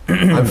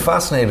 I'm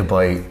fascinated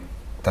by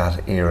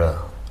that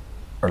era,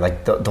 or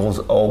like those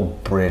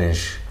old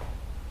British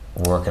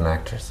working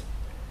actors.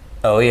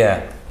 Oh,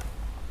 yeah.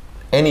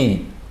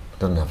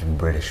 Doesn't have to be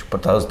British,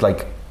 but those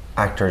like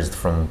actors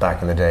from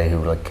back in the day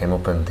who like came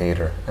up in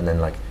theatre and then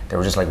like they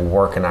were just like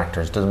working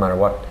actors. Doesn't matter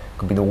what,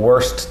 could be the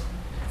worst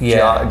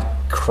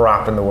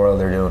crap in the world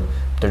they're doing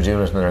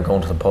it and they're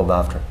going to the pub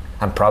after,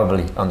 and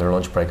probably on their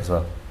lunch break as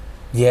well.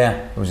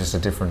 Yeah, it was just a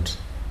different.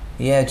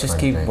 Yeah, just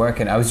keep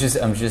working. I was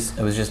just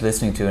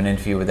listening to an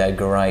interview with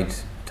Edgar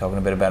Wright talking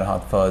a bit about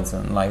Hot Fuzz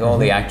and like all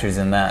the actors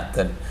in that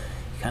you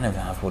kind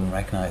of wouldn't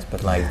recognise,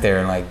 but like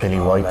they're like Billy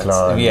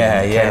Whiteclaw,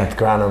 Kenneth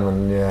Branagh,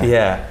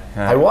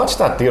 and I watched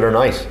that the other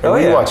night. I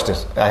rewatched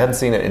it. I hadn't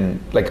seen it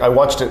in I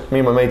watched it. Me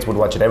and my mates would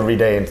watch it every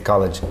day in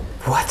college.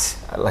 What?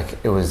 Like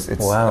it was.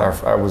 Wow.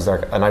 I was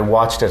there, and I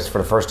watched it for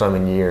the first time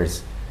in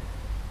years,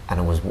 and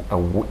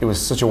it was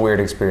such a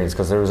weird experience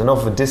because there was enough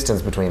of a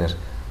distance between it,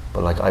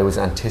 but like I was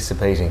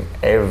anticipating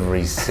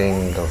every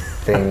single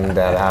thing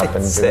that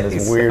happened. It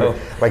was weird.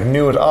 Like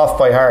knew it off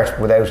by heart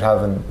without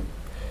having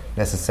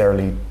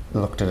necessarily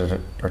looked at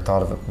it or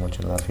thought of it much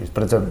in the last few years.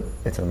 But it's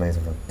an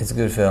amazing film. It's a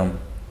good film.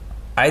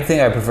 I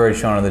think I preferred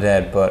Shaun of the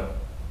Dead, but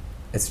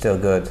it's still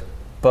good.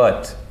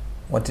 But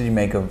what did you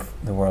make of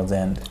The World's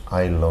End?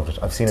 I loved it.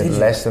 I've seen it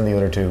less than the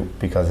other two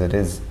because it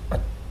is a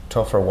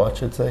tougher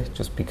watch, I'd say,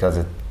 just because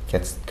it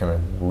gets kind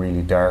of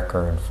really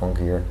darker and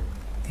funkier.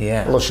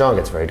 Yeah. Although Sean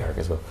gets very dark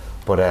as well.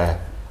 But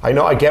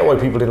I get why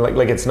people didn't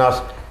like it's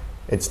not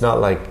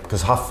like,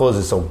 because Hot Fuzz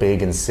is so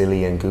big and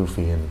silly and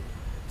goofy, and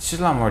it's just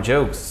a lot more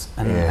jokes,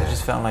 and I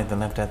just felt like they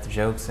left out the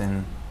jokes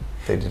in.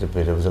 They did a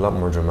bit. It was a lot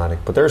more dramatic,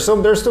 but there's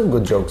some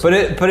good jokes. But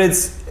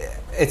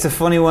it's a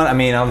funny one. I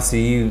mean,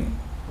 obviously you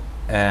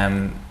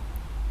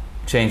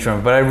changed from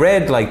it, but I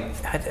read like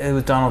it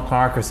was Donald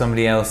Clark or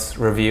somebody else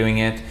reviewing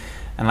it,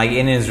 and like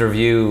in his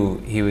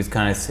review he was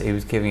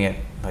giving it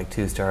like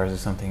 2 stars or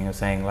something. He was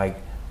saying like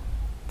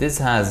this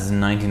has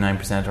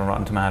 99% on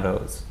Rotten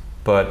Tomatoes,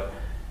 but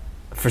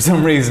for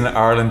some reason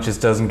Ireland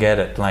just doesn't get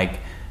it. Like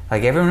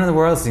everyone in the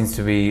world seems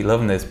to be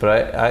loving this,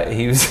 but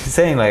he was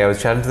saying like I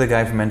was chatting to the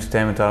guy from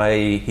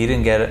entertainment.ie, he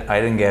didn't get it, I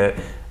didn't get it.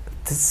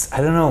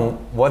 I don't know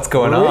what's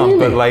going on,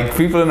 but like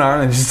people in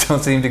Ireland just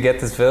don't seem to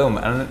get this film.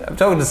 And I'm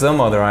talking to some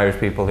other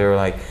Irish people who are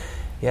like,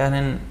 yeah, and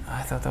then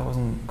I thought that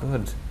wasn't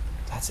good.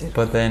 That's it.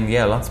 But then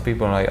lots of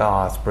people are like,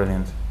 oh, it's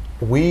brilliant.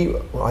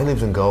 I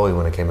lived in Galway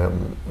when it came out.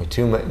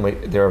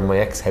 They were my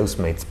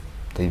ex-housemates.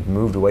 They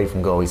moved away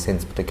from Galway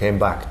since, but they came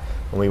back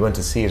and we went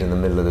to see it in the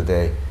middle of the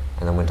day.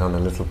 And then went on a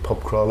little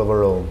pub crawl of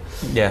our own.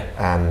 Yeah.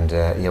 And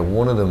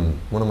one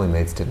of my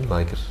mates didn't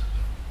like it,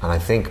 and I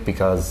think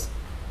because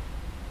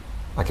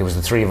like it was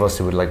the three of us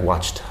who would like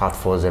watched Hot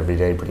Fuzz every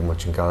day pretty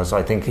much in college. So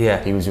I think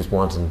he was just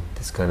wanting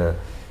this kind of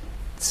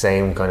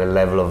same kind of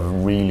level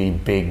of really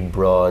big,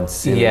 broad,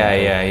 silly.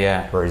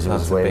 Yeah. Whereas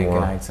lots it was way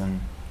more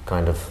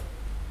kind of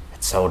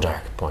it's so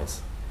dark at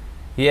points.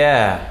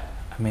 Yeah,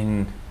 I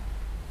mean,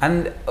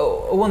 and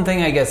one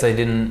thing I guess I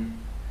didn't,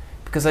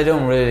 because I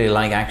don't really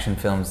like action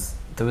films.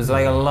 There was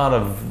like a lot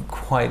of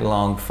quite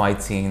long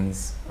fight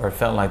scenes, or it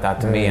felt like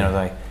that to me, and I was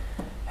like,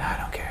 I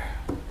don't care.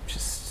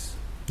 Just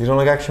You don't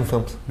like action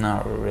films?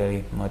 Not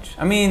really much.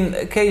 I mean,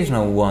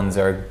 occasional ones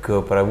are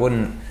good, but I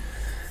wouldn't,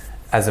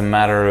 as a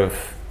matter of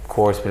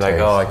course, be like,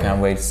 I can't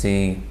wait to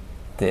see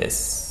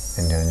this.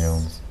 Indiana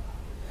Jones.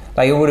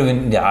 Like it would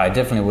have, I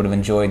definitely would have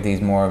enjoyed these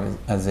more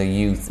as a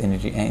youth.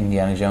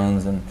 Indiana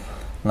Jones and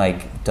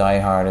like Die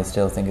Hard, I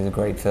still think is a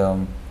great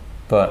film,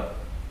 but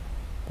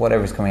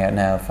whatever's coming out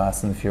now,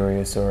 Fast and the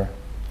Furious, or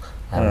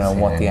I don't know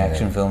what the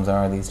action films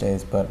are these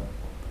days, but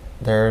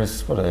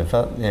there's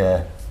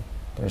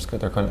there's good.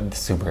 They're kind of the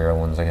superhero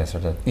ones, I guess, are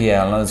the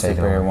a lot of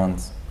superhero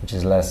ones, which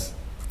is less.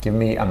 Give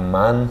me a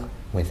man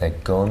with a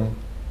gun.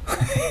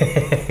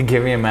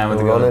 Give me a man with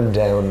a gun running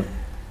down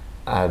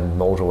a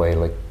motorway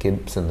like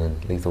Gibson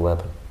and Lethal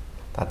Weapon.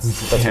 That's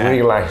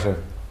real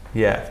action.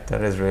 Yeah,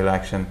 that is real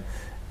action.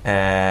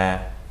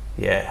 Yeah.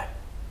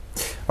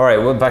 All right,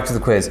 well, back to the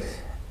quiz.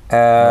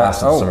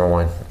 Massive Summer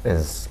Wine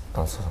is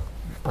also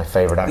my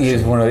favourite action. He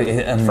is one of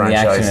the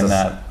action in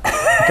that.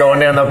 Going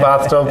down the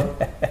bathtub.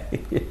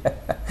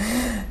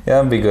 Yeah,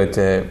 that'd be good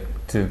to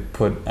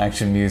put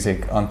action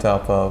music on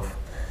top of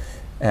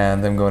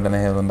them going down the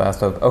hill in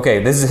bathtub.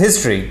 Okay, this is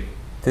history.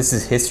 This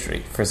is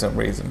history for some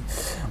reason.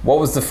 What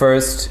was the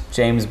first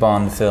James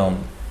Bond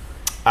film?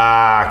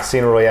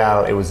 Casino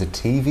Royale. It was a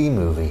TV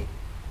movie.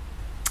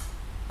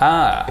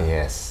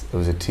 Yes, it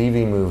was a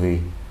TV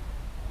movie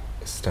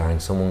starring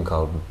someone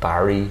called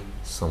Barry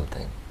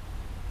something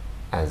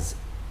as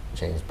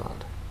James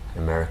Bond,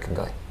 an American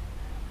guy.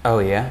 Oh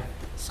yeah.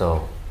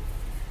 So,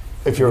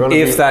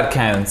 if that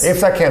counts.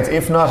 If that counts.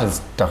 If not, it's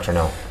Dr.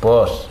 No.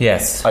 But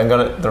yes, I'm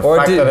gonna.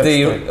 Or did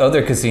the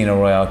other Casino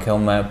Royale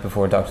come out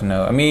before Dr.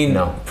 No? I mean,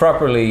 no.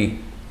 Properly,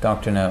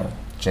 Dr. No.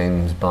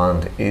 James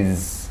Bond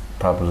is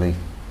probably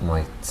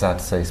my, sad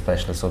to say,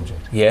 specialist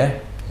subject. Yeah.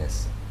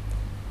 Yes.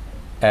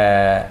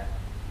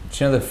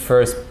 Do you know the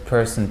first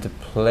person to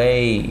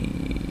play?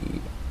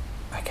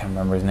 I can't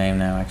remember his name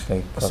now.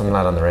 Actually, some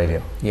lad on the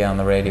radio. Yeah, on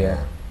the radio.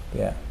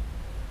 Yeah.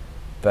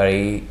 But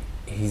he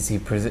used to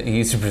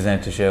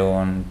present a show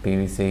on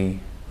BBC,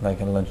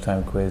 like a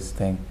lunchtime quiz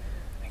thing.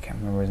 I can't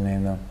remember his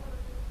name though.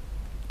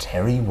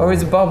 Terry Warner. Or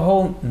is it Bob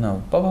Holness?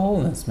 No, Bob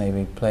Holness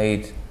maybe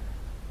played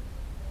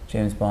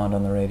James Bond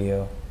on the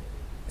radio.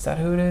 Is that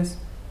who it is?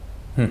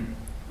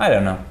 I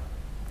don't know.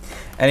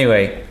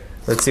 Anyway,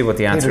 let's see what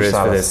the answer is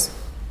for this.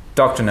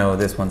 Dr. No,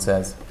 this one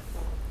says.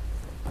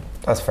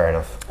 That's fair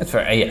enough. That's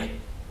fair, yeah.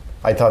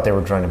 I thought they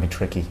were trying to be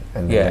tricky.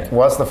 And like,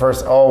 what's the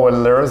first? Oh,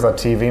 well, there is that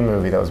TV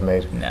movie that was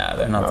made. No,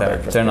 they're not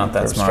that. They're not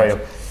that smart.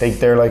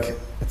 They're like,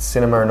 it's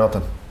cinema or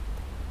nothing.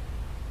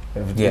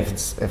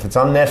 If it's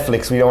on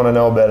Netflix, we don't want to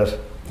know about it.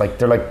 Like,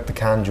 they're like the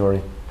Cannes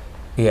jury.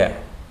 Yeah.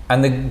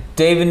 And the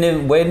David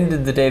Niven, when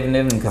did the David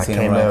Niven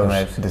Casino come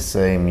out? The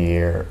same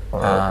year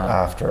or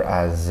after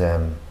as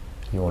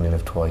You Only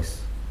Live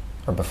Twice,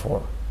 or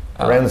before.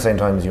 Around the same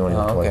time as You Only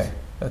Live Twice. Okay,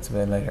 that's a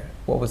bit later.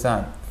 What was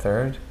that?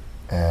 Third?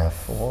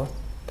 Fourth?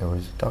 There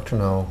was Dr.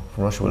 No,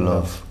 From Russia with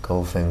Love,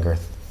 Goldfinger,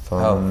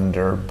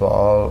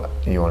 Thunderball,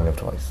 You Only Live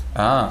Twice.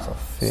 So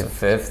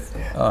fifth.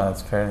 Yeah. Oh,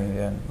 that's fairly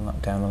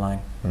down the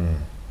line.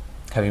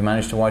 Have you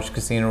managed to watch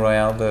Casino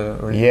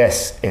Royale?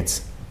 Yes,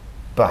 it's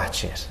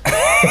batshit.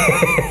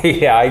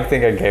 Yeah, I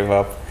think I gave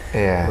up.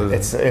 Yeah,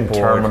 it's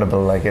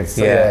interminable. Like it's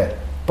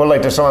but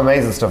like there's some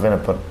amazing stuff in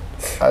it. But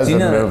as a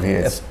movie,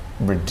 it's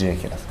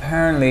ridiculous.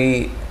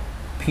 Apparently,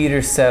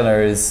 Peter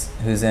Sellers,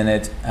 who's in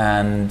it,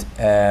 and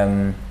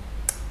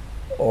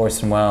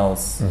Orson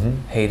Welles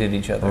hated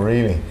each other. Oh,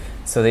 really?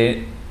 So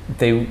they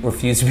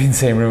refused to be in the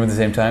same room at the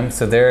same time.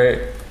 So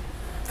their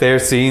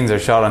scenes are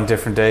shot on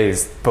different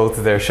days. Both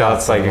of their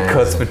shots, like it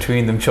cuts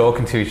between them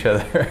talking to each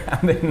other,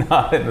 and they're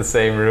not in the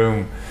same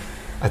room.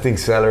 I think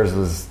Sellers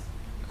was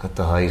at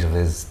the height of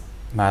his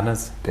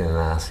madness. Being an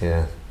ass,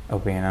 yeah. Oh,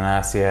 being an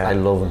ass, yeah. I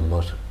love him,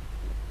 but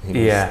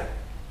he was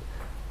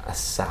a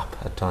sap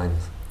at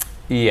times.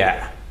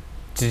 Yeah.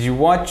 Did you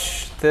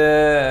watch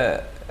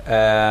the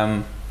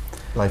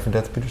Life and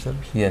Death of Peter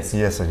Sellers? Yes.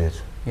 Yes, I did.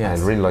 Yes.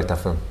 I really liked that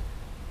film.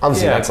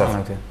 Obviously, that's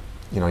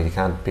you know, you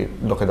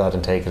can't look at that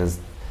and take it as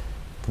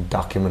the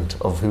document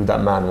of who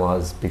that man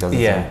was because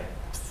it's a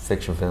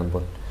fiction film,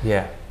 but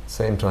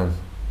same time.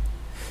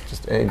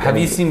 Have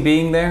you seen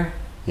Being There?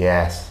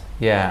 Yes.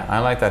 Yeah, I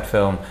like that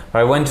film. But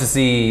I went to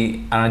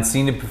see, and I'd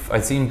seen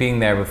Being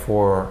There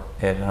before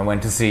it, and I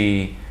went to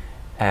see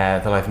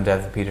The Life and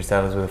Death of Peter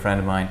Sellers with a friend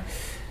of mine.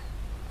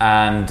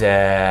 And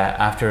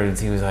afterwards,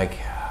 he was like,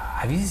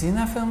 "Have you seen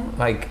that film?"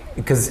 Like,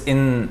 because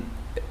in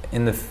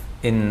the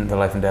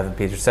Life and Death of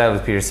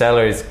Peter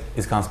Sellers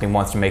is constantly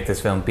wants to make this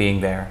film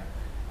Being There,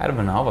 out of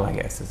a novel, I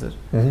guess, is it?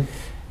 Mm-hmm.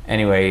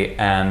 Anyway,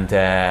 and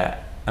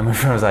my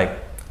friend was like,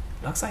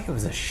 looks like it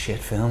was a shit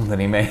film that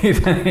he made.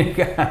 And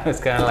I was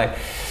kind of like,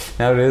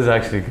 no, it is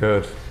actually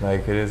good.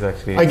 Like, it is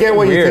actually I get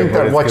what weird, you think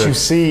that what good. You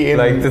see in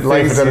like the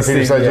Life and Death of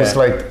Peter Sellers,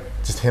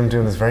 just him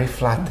doing this very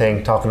flat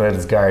thing, talking about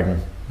his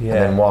garden, and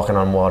then walking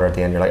on water at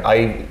the end. You're like,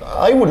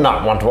 I would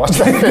not want to watch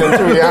that film,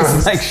 to be honest.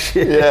 It's like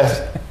shit.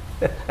 Yeah.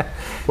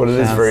 But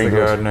it is very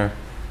good. Gardener.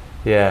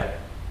 Yeah.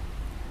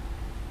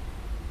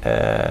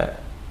 There's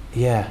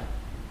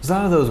a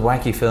lot of those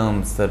wacky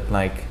films that,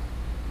 like,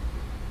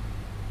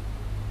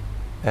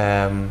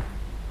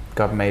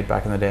 got made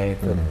back in the day.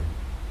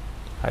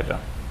 I don't know.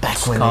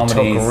 Back when they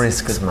took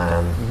risks,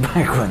 man.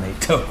 Back when they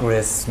took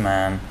risks,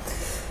 man.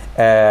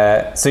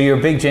 So you're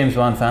a big James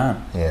Bond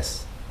fan?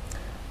 Yes.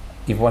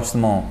 You've watched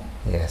them all?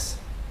 Yes.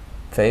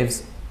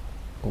 Faves?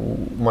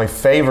 My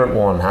favourite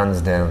one,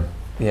 hands down.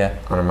 Yeah.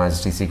 On Her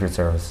Majesty's Secret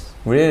Service.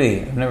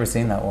 Really? I've never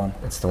seen that one.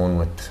 It's the one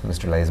with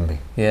Mr. Lazenby.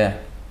 Yeah.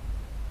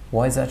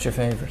 Why is that your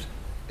favourite?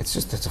 It's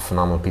a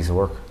phenomenal piece of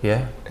work.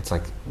 Yeah. It's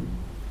like,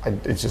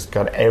 it's just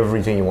got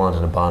everything you want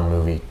in a Bond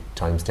movie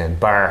times 10,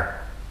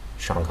 bar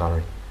Sean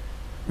Connery.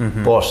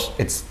 Mm-hmm. But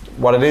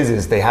what it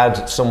is they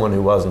had someone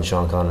who wasn't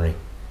Sean Connery,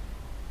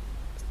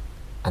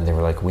 and they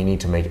were like, we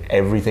need to make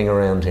everything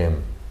around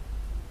him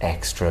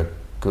extra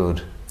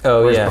good.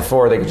 Oh, whereas yeah.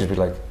 before they could just be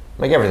like,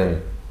 make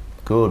everything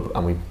good,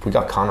 and we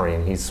got Connery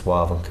and he's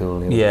suave and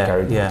cool,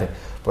 yeah.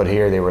 But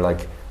here they were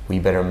like, we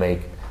better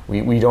make,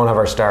 we don't have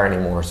our star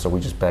anymore, so we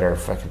just better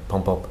fucking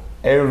pump up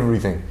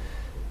everything.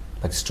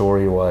 Like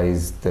story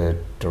wise, the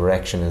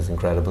direction is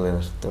incredible in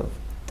it,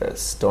 the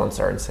stunts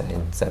are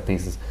insane, set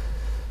pieces.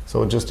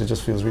 So it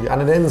just feels really,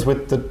 and it ends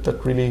with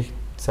that really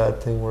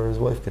sad thing where his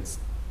wife gets.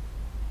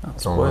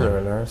 Spoiler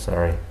alert!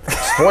 Sorry,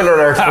 spoiler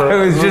alert for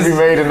a movie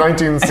made in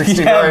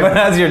 1969. Yeah, but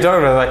as you're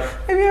talking about, I was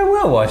like, maybe I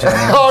will watch it.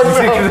 Oh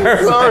no!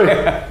 Sorry.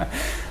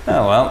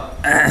 Oh well.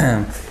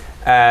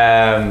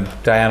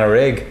 Diana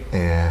Rigg.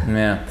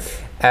 Yeah.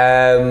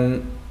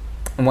 And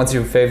what's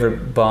your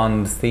favourite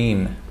Bond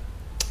theme?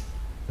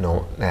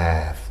 No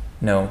limits.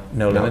 No.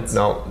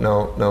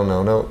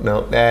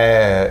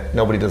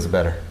 Nobody does it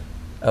better.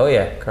 Oh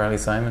yeah, Carly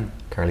Simon.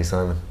 You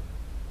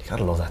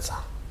gotta love that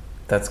song.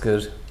 That's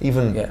good.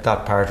 Even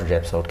that Partridge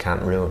episode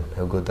can't ruin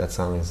how good that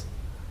song is.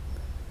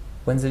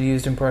 When's it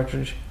used in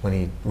Partridge? When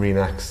he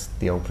reenacts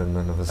the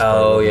opening of his.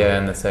 Oh yeah,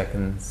 in the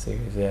second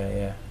series.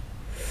 Yeah.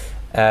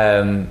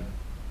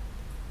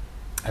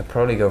 I'd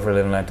probably go for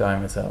Live and Let Die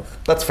myself.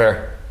 That's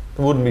fair.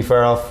 It wouldn't be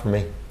far off for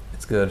me.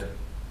 It's good.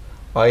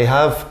 I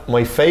have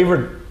my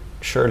favourite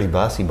Shirley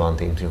Bassey Bond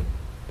theme tune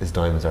is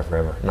Diamonds Are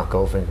Forever, not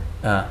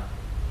Goldfinger.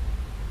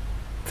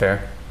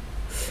 Fair.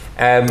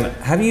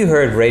 Have you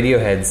heard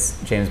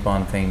Radiohead's James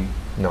Bond theme?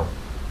 No.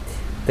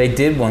 They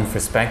did one for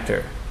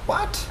Spectre.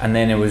 What? And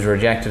then it was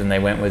rejected and they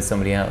went with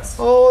somebody else.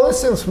 Oh, that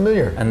sounds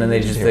familiar. And then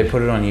they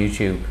put it on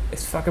YouTube.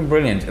 It's fucking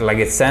brilliant. Like,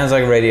 it sounds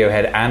like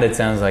Radiohead and it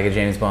sounds like a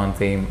James Bond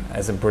theme.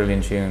 It's a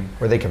brilliant tune.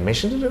 Were they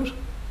commissioned to do it?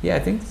 Yeah, I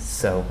think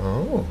so.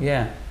 Oh.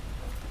 Yeah.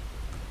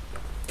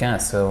 Yeah,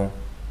 so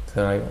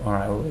like,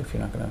 alright, well, if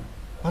you're not gonna...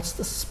 What's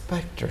the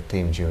Spectre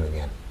theme tune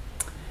again?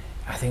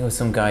 I think it was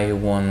some guy who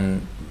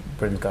won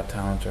Britain's Got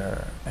Talent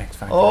or X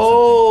Factor.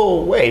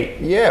 Oh, wait,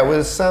 yeah, it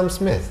was Sam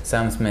Smith.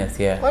 Sam Smith,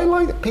 yeah. I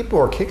like it. People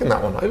were kicking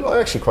that one. I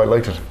actually quite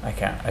liked it.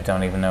 I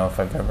don't even know if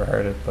I've ever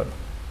heard it, but...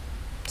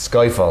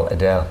 Skyfall,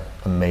 Adele,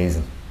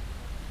 amazing.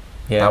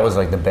 Yeah. That was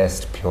like the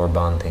best pure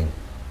Bond theme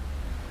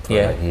for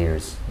like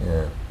years.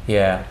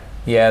 Yeah.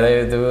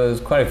 There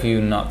was quite a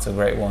few not so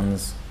great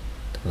ones.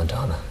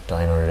 Madonna,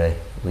 Die Another Day,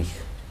 week.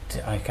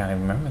 I can't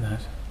even remember that.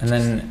 And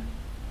then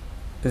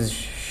is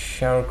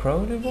Sheryl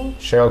Crow did one?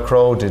 Sheryl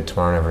Crow did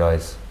Tomorrow Never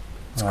Dies.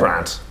 It's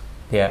grand.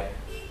 Yeah.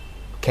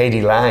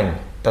 Katie Lang,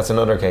 that's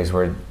another case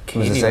where it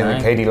was the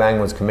same. Katie Lang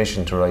was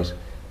commissioned to write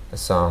a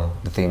song,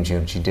 the theme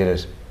tune. She did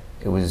it.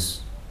 It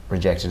was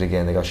rejected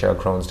again. They got Sheryl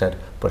Crow instead,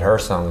 but her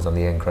song is on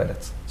the end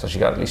credits, so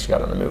at least she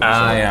got on the movie.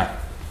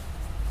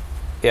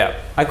 Yeah.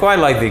 I quite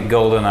like the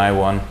GoldenEye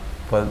one,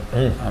 but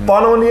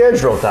Bono on the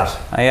Edge wrote that.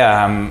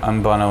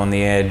 I'm Bono on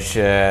the Edge,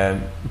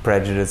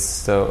 Prejudice.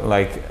 So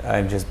like,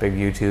 I'm just a big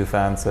U2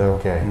 fan,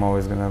 so I'm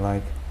always gonna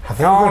like. Have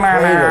they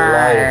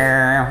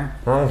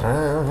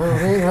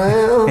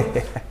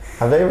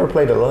ever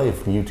played it live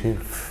for U2?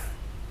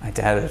 I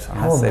doubt it.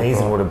 How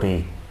amazing would it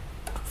be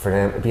for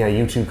them to be at a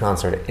U2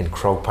 concert in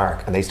Croke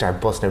Park and they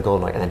start busting out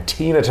GoldenEye and then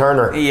Tina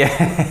Turner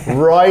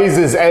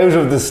rises out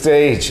of the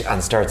stage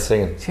and starts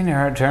singing.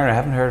 Tina Turner, I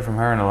haven't heard from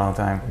her in a long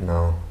time.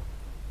 No.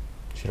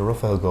 She had a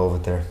rough old go of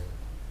it there.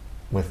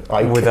 With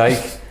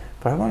Ike.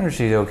 But I wonder if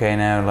she's okay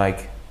now,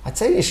 like... I'd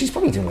say she's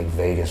probably doing like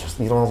Vegas,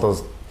 you know, all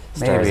those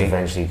stars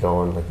eventually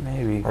going, like,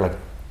 maybe. Or like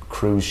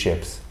cruise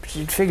ships.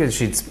 She'd figured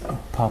she'd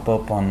pop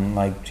up on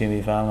like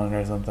Jimmy Fallon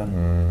or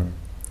something.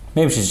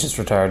 Maybe she's just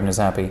retired and is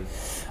happy.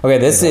 Okay,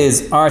 this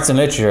is Arts and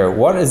Literature.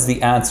 What is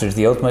the answer to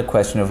the ultimate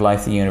question of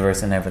life, the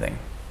universe, and everything?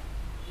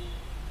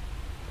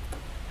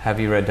 Have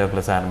you read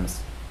Douglas Adams?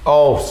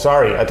 Oh,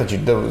 sorry. I thought you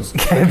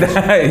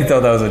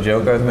thought that was a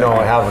joke I was making? No,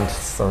 I haven't,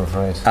 I'm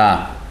afraid.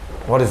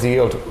 What is the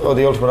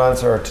ultimate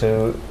answer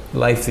to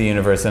life, the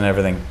universe, and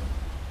everything?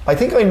 I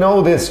think I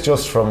know this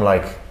just from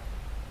like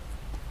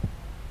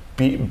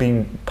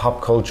being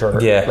pop culture,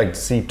 like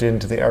seeped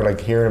into or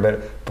like hearing about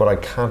it, but I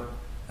can't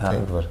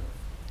think of it.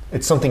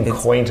 It's something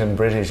quaint and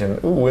British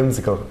and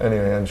whimsical.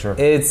 Anyway, I'm sure.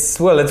 It's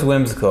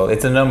whimsical.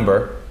 It's a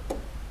number.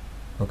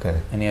 Okay.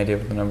 Any idea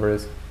what the number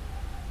is?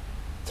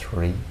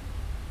 3.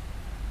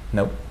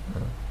 Nope.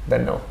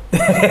 Then no.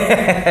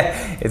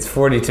 It's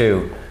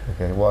 42.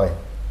 Okay, why?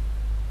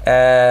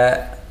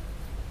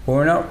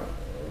 We're not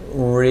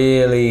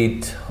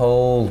really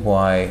told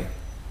why.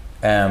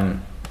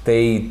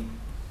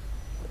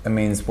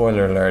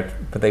 spoiler alert,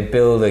 but they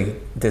build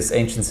this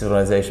ancient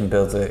civilization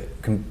builds a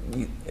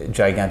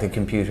gigantic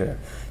computer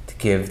to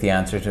give the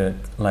answer to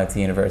life,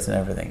 the universe, and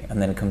everything,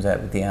 and then it comes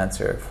out with the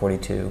answer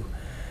 42,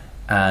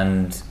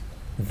 and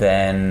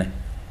then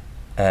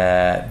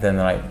they're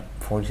like,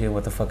 42,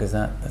 what the fuck is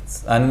that?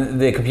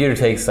 And the computer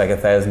takes like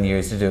 1,000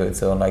 years to do it,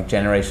 so like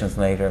generations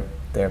later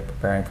they're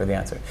preparing for the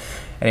answer.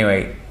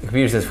 Anyway, the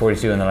computer says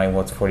 42 and they're like,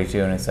 what's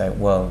 42? And it's like,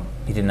 well,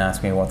 you didn't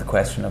ask me what the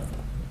question of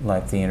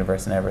life, the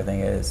universe, and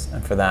everything is,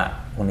 and for that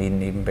we'll need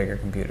an even bigger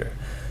computer.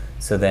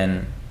 So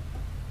then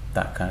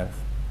that kind of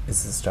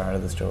is the start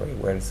of the story.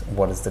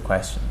 What is the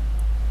question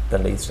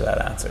that leads to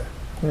that answer?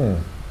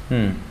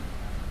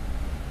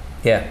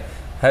 Yeah.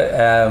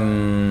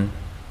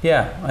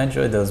 Yeah, I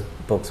enjoyed those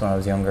books when I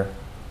was younger.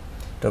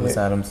 Douglas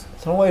Adams.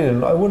 So I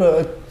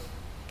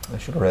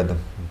should have read them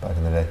back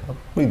in the day. I'll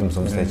read them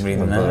some stage. Read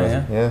them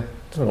now, yeah.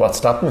 What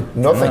stopped me?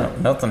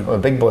 Nothing. Nothing. I'm a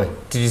big boy.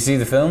 Did you see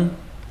the film?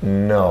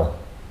 No.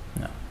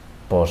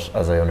 But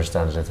as I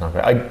understand it, it's not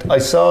great. I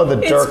saw the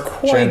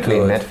Dirk Gently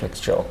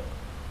Netflix show.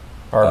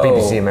 Or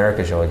BBC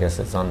America show, I guess.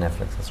 It's on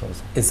Netflix, that's what it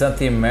is. Is that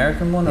the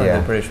American one or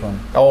the British one?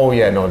 Oh,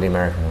 yeah, no, the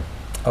American one.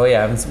 Oh, yeah,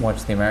 I haven't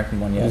watched the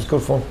American one yet. It was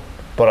good fun.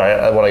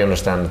 But what I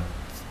understand,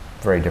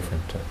 very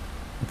different.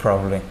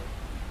 Probably.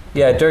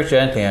 Yeah, Dirk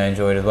Gently I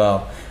enjoyed as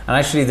well. And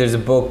actually there's a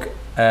book,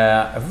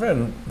 I've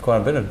read quite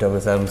a bit of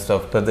Douglas Adams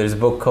stuff, but there's a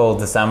book called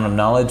The Salmon of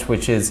Knowledge,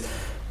 which is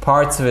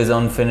parts of his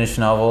unfinished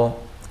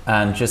novel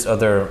and just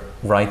other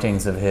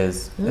writings of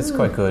his. It's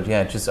quite good,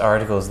 yeah, just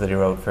articles that he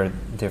wrote for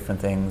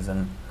different things.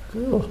 And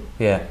cool.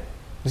 Yeah.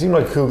 You seem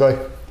like a cool guy.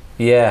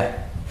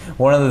 Yeah.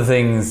 One of the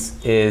things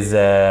is,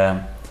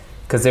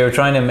 because he was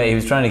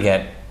trying to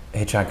get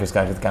Hitchhiker's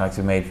Guide to the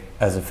Galaxy made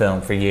as a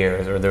film for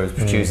years, or there was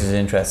producers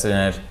interested in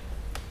it,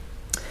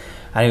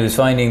 and he was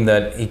finding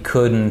that he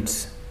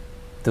couldn't.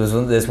 There was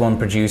this one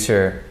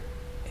producer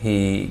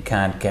he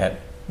can't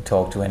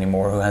talk to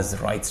anymore, who has the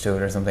rights to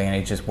it or something, and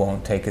he just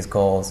won't take his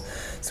calls.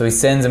 So he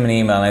sends him an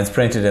email, and it's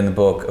printed in the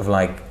book of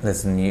like,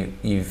 listen,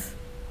 you've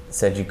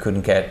said you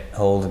couldn't get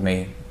hold of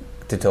me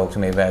to talk to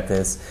me about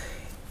this.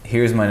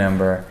 Here's my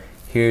number.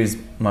 Here's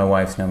my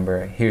wife's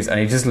number. And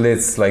he just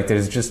lists like,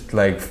 there's just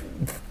like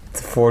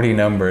 40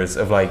 numbers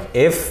of like,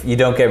 if you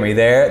don't get me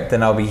there,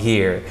 then I'll be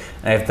here,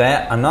 and if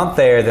I'm not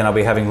there, then I'll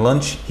be having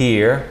lunch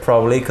here,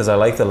 probably, because I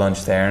like the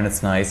lunch there and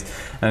it's nice.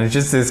 And it's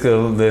just this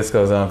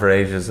goes on for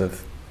ages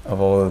of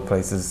all the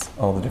places,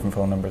 all the different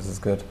phone numbers. Is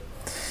good.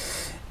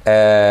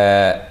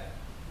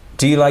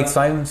 Do you like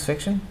science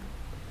fiction?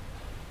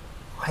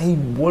 I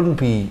wouldn't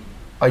be.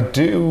 I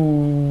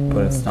do,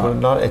 but it's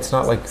not. It's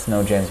not like it's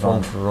no James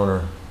Bond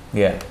runner.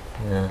 Yeah.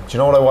 Do you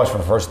know what I watched for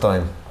the first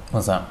time?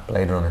 What's that?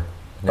 Blade Runner.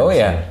 Oh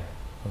yeah.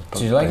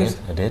 Did you like it?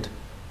 I did. Do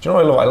you know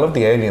what I love? I love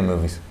the Alien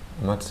movies.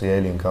 And that's the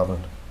Alien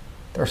Covenant.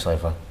 They're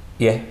sci-fi.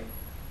 Yeah.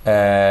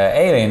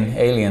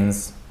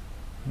 Aliens.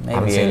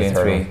 Maybe Alien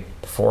 3. One.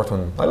 The fourth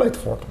one. I like the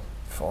fourth one.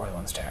 The fourth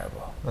one's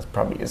terrible. That's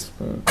probably is.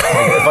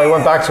 If I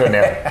went back to it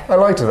now, I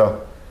liked it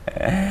though.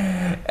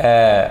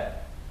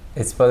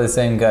 It's by the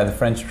same guy, the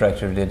French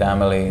director who did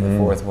Amélie, the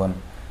fourth one.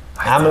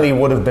 Amélie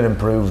would have been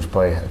improved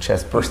by a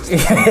chest burst.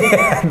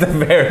 At the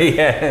very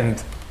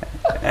end.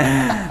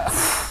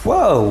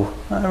 Whoa,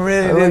 I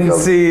really didn't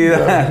see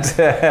that.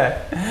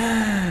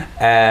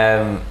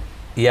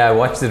 Yeah, I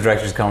watched the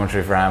director's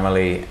commentary for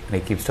Amélie, and he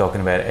keeps talking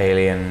about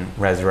Alien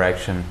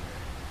Resurrection,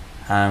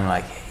 and I'm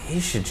like, he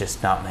should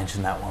just not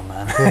mention that one,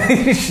 man.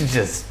 He should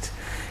just,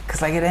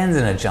 because like it ends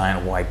in a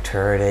giant white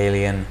turd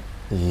alien.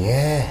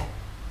 Yeah,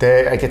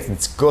 I get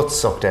its guts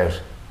sucked out.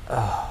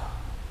 Oh,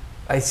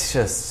 it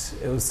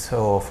was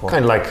so awful.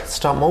 Kind of like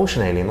stop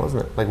motion alien,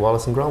 wasn't it? Like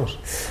Wallace and Gromit.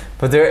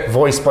 But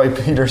voiced by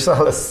Peter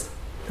Sallis.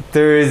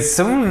 There is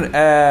someone,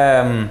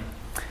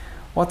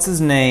 what's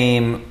his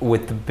name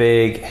with the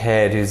big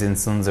head who's in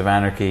Sons of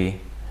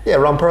Anarchy? Yeah,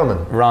 Ron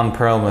Perlman. Ron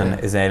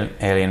Perlman is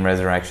Alien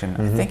Resurrection.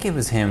 I think it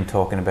was him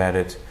talking about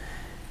it.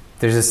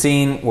 There's a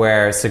scene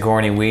where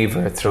Sigourney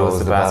Weaver throws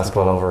the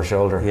basketball over her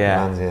shoulder.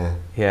 Yeah.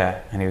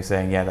 Yeah, and he was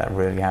saying, yeah, that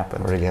really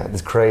happened.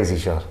 It's a crazy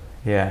shot.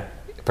 Yeah.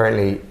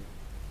 Apparently,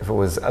 if it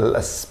was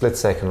a split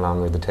second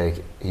longer to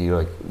take, he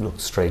like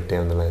looked straight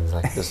down the lens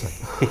like this.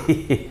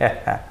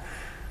 Yeah.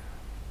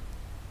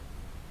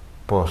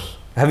 But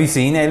have you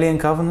seen Alien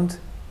Covenant?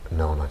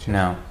 No, not yet.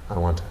 No. I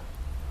want to.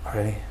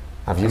 Really?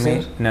 Have you seen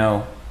it?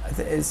 No.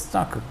 It's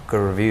not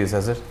good reviews,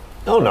 has it?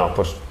 Oh no,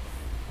 but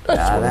I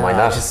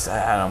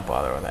don't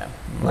bother with that.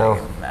 No.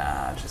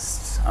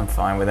 I'm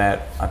fine with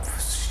that. I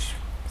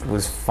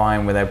was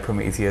fine without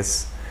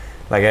Prometheus.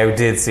 Like, I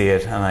did see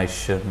it, and I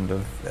shouldn't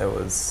have. It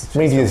was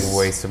just a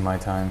waste of my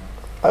time.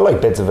 I like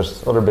bits of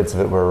it. Other bits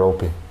of it were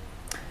ropey.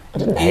 I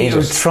didn't hate it. I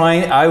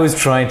was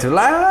trying to. No.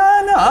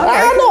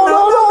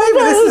 Maybe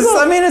this is.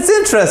 I mean, it's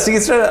interesting.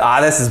 This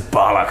is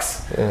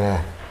bollocks.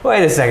 Yeah.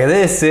 Wait a second.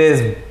 This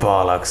is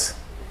bollocks.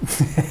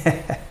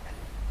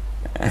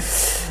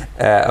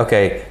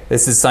 Okay.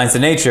 This is Science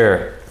and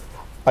Nature.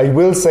 I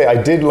will say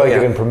I did like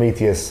it in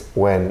Prometheus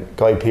when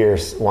Guy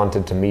Pearce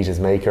wanted to meet his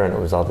maker, and it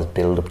was all this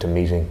build up to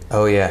meeting.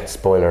 Oh yeah.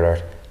 Spoiler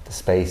alert: the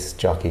space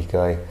jockey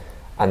guy,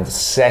 and the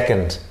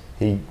second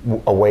he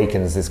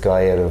awakens this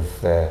guy out of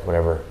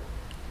whatever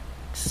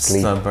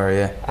sleep,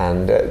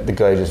 and the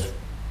guy just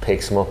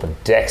picks him up and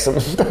decks him.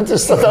 That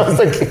was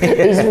like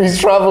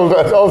he's travelled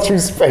all through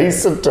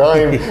space and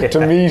time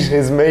to meet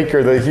his maker,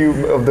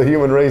 of the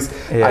human race,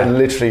 and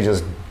literally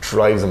just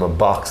drives him a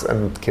box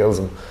and kills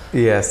him.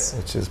 Yes,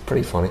 which is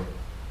pretty funny.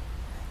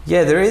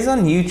 Yeah, there is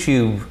on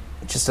YouTube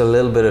just a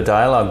little bit of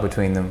dialogue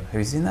between them. Have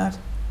you seen that?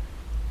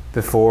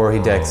 Before he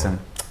decks him.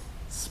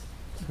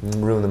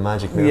 Ruin the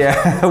magic now.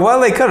 Yeah, well,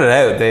 they cut it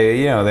out.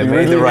 They made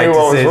really the right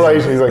decision. What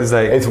was right. He's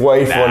like, it's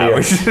way funnier.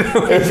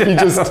 If he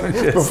just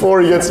before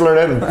he gets to learn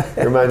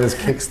anything, your man just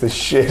kicks the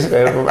shit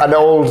out of him. An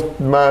old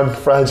man,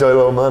 fragile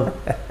old man.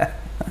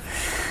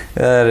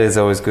 That is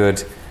always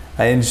good.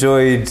 I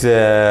enjoyed.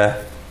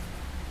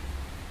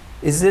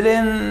 Is it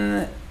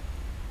in?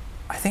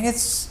 I think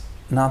it's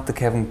not the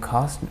Kevin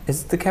Costner.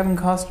 Is it the Kevin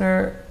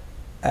Costner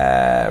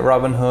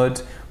Robin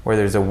Hood where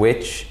there's a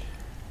witch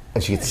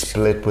and she gets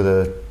split with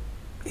a.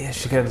 Yeah,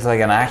 she gets like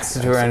an axe to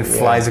her and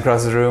flies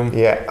across the room.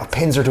 Yeah,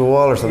 pins her to a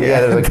wall or something.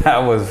 Yeah, like, that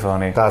was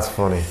funny. That's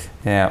funny.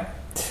 Yeah.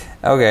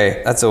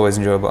 Okay, that's always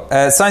enjoyable.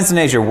 Science and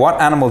nature. What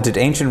animal did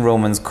ancient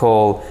Romans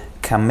call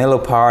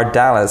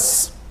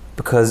Camelopardalis?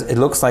 Because it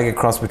looks like a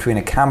cross between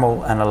a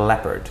camel and a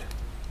leopard.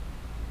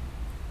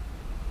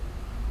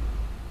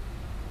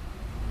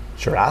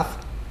 Giraffe?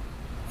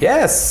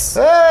 Yes.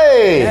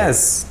 Hey!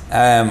 Yes.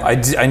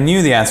 I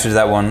knew the answer to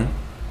that one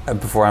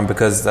beforehand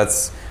because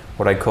that's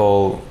what I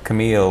call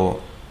Camille.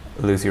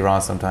 Lucy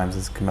Ross sometimes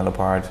is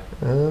Camillopard.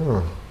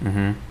 Oh.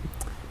 Mm-hmm.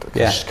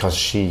 Because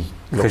she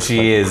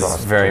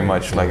is very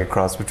much like a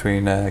cross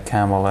between a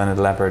camel and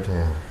a leopard.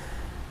 Yeah.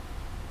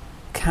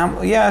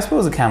 Camel. Yeah, I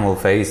suppose a camel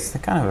face. They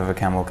kind of have a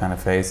camel kind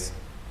of face.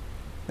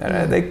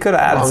 They could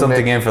have added long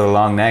something neck. In for the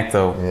long neck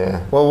though.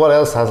 Yeah. Well, what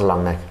else has a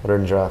long neck other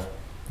than giraffe?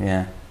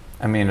 Yeah.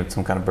 I mean, it's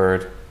some kind of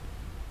bird.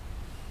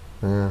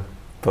 Yeah.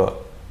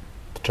 But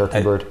the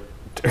turkey bird.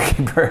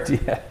 Turkey bird,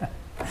 yeah.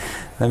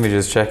 Let me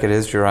just check. It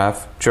is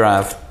giraffe.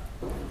 Giraffe.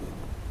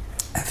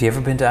 Have you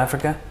ever been to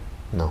Africa?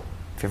 No.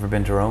 Have you ever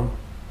been to Rome?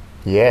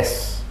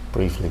 Yes,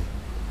 briefly.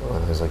 When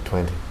I was like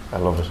 20. I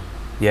loved it.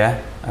 Yeah?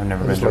 I've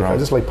never been to Rome. I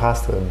just like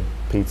pasta and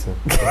pizza.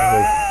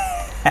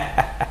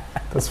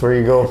 That's where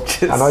you go.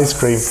 Just and ice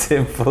cream.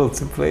 Simple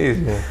to please.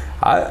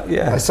 Yeah.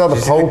 Yeah. I saw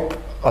the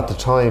Pope at the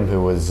time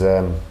who was,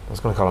 I was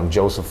going to call him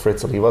Joseph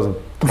Fritzl. He wasn't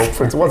Pope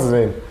Fritzl. What's his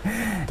name?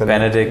 The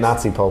Benedict.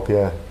 Nazi Pope,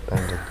 yeah.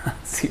 Benedict.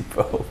 Nazi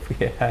Pope,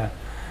 yeah.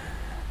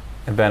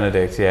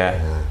 Benedict,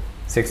 yeah.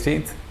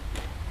 16th?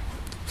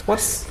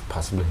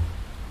 Possibly.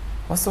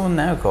 What's the one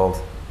now called?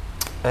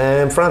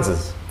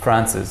 Francis.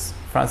 Francis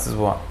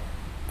what?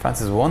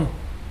 Francis 1?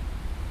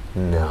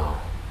 No,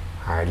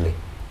 hardly.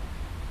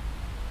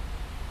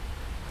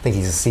 I think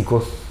he's a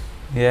sequel.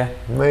 Yeah.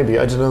 Maybe,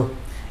 I don't know.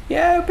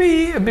 Yeah,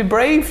 it'd be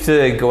brave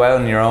to go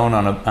out on your own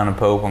on a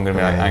Pope. I'm going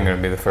to be I'm going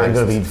to be the first. I'm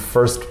going to be the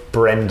first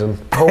Brendan.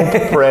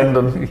 Pope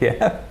Brendan.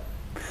 Yeah.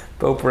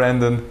 Pope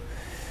Brendan.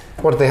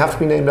 What, do they have to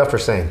be named after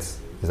saints?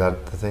 Is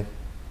that the thing?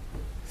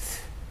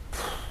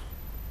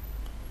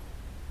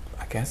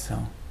 I guess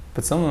so.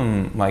 But some of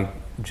them, like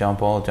John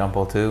Paul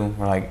II,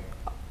 were like,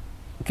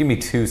 give me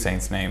 2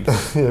 saints' names.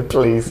 Yeah,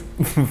 please.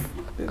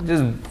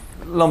 Just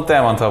lump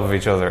them on top of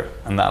each other,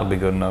 and that'll be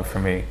good enough for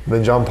me. And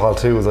then John Paul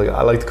II was like,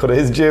 I like the cut of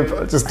his jib.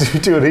 I'll just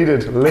do what he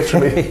did,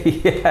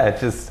 literally. Yeah,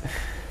 just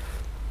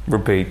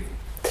repeat.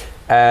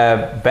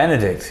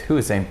 Benedict. Who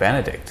is Saint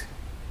Benedict?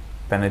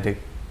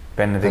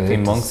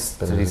 Benedictine monks.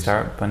 Did he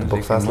start? The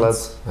Buckfast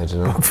lads? I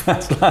don't know.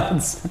 Buckfast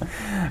lads.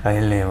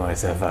 I'll name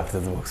myself after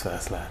the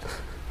Buckfast lad.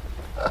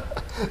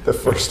 The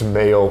first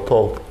Mayo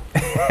Pope.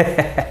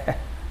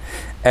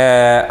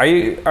 Are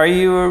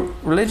you a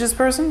religious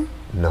person?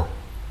 No.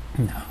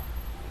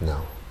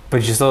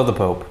 But you saw the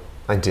Pope.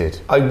 I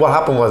did. What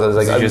happened was I was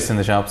like, was he just in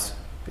the shops?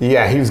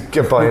 Yeah, he was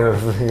buying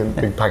a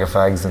big pack of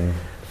fags and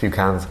a few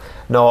cans.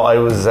 No, I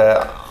was.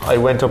 I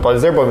went up. I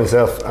was there by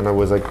myself, and I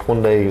was like,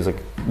 one day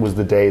was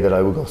the day that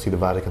I would go see the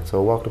Vatican. So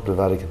I walked up to the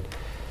Vatican,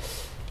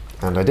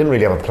 and I didn't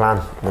really have a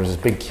plan. There was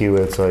this big queue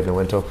outside, and I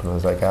went up and I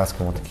was like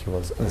asking what the queue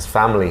was. And his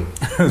family,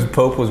 his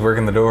Pope was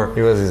working the door.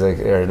 He's like,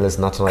 "Here,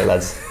 listen, not tonight,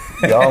 lads.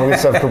 Yeah, we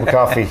just have a cup of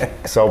coffee,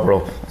 sober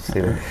up."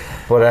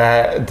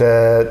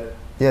 But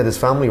this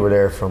family were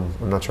there from,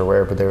 I'm not sure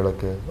where, but they were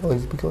like,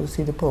 we go to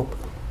see the Pope.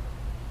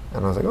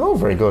 And I was like, oh,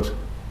 very good.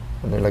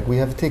 And they're like, we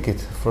have a ticket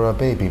for our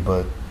baby,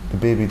 but the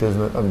baby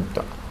doesn't.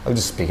 I'm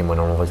just speaking my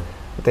normal voice.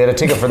 But they had a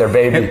ticket for their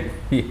baby,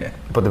 yeah.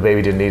 But the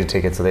baby didn't need a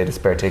ticket, so they had a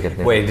spare ticket.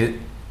 Wait,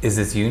 is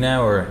this you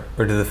now, or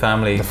did the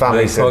family? The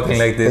family talking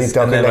like this,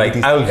 and then like,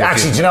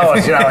 actually, do you know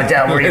what?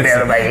 Yeah, we're in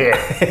there about here.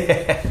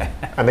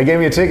 And they gave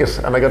me a ticket,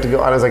 and I got to go.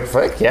 And I was like,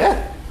 fuck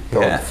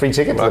yeah, free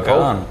ticket to the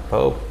Pope. On,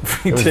 Pope.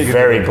 Free it was ticket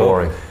very to the Pope.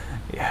 boring.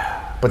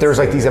 Yeah. But there was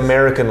like these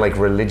American like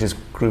religious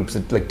groups,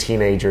 like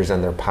teenagers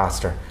and their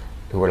pastor,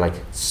 who were like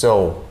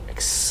so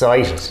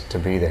excited to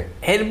be there.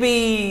 It'd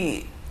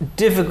be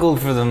difficult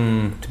for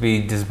them to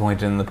be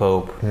disappointed in the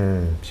Pope.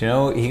 You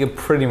know, he could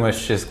pretty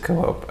much just come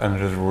up and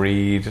just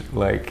read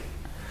like.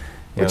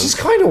 Which is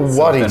kind of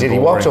what he did. Boring. He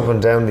walked up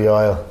and down the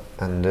aisle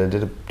and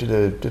did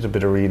a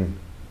bit of reading.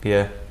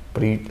 Yeah,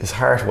 but his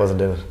heart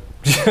wasn't in it.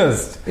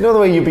 Just the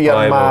way you'd be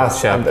at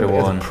mass and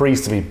the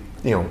priest to be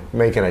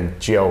making a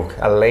joke,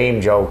 a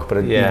lame joke,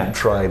 but you'd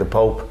try. The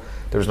Pope,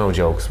 there's no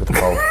jokes with the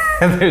Pope.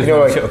 There's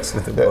no jokes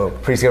with the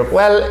Pope. Priest goes,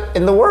 well,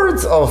 in the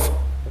words of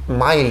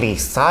Miley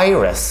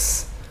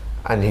Cyrus,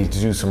 and he'd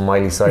do some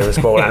Miley Cyrus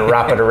quote and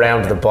wrap it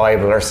around the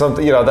Bible or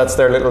something. That's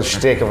their little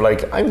shtick of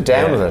like, I'm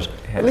down with it.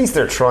 Yeah. At least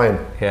they're trying.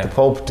 Yeah. The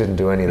Pope didn't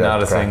do any of that.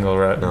 Not a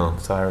single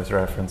Cyrus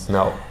reference.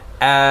 No.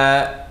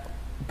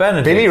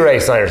 Benedict. Billy Ray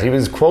Cyrus. He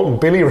was quoting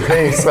Billy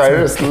Ray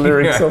Cyrus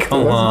lyrics.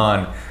 Come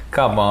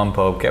on,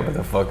 Pope. Get with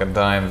the fucking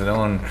times.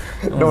 Don't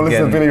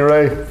listen to Billy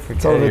Ray.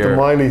 It's all about the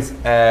Mileys.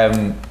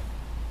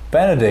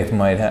 Benedict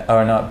might,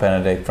 or not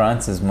Benedict.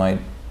 Francis might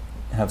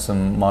have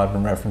some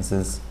modern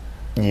references.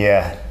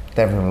 Yeah,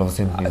 everyone loves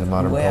him. He's a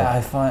modern Pope.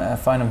 I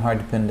find him hard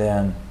to pin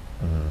down.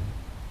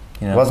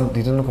 He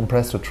didn't look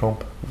impressed with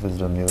Trump.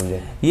 Visited him the other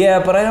day.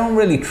 Yeah, but I don't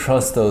really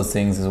trust those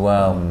things as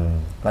well.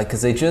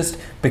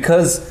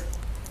 Because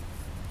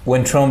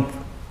when Trump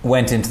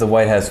went into the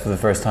White House for the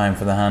first time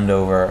for the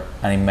handover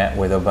and he met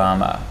with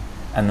Obama,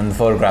 and then the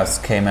photographs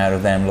came out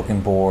of them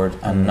looking bored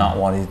and not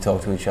wanting to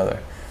talk to each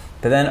other.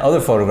 But then other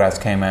photographs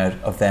came out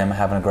of them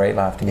having a great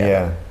laugh together.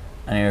 Yeah.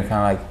 And you're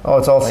kind of like... Oh,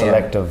 it's all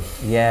selective.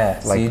 Yeah.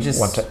 So like you just...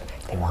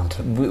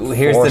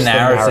 Here's the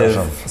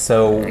narrative.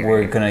 So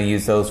we're going to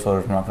use those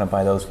photos. We're not going to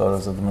buy those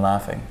photos of them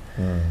laughing.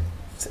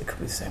 So it could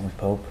be the same with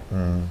Pope.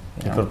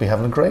 You could be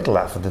having a great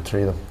laugh with the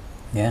three of them.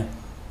 Yeah.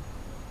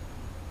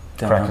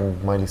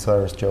 Cracking Miley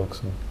Cyrus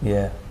jokes.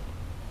 Yeah.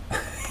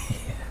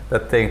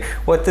 That thing.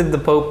 What did the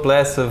Pope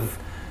bless of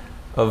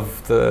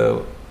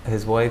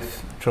his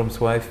wife, Trump's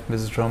wife,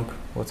 Mrs. Trump?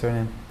 What's her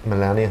name?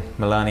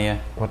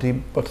 Melania. What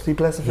did he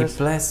bless of her? He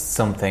blessed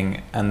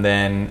something,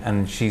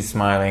 and she's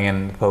smiling,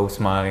 and the Pope's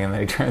smiling, and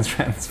then he turns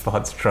around and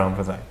spots Trump. I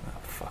was like, oh,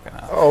 fucking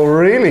hell. Oh,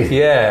 really?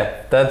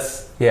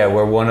 Yeah,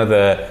 where one of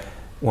the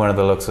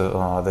looks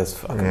of, this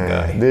fucking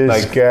guy.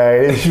 This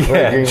fucking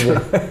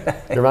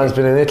your man's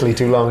been in Italy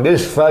too long.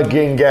 This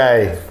fucking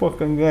guy.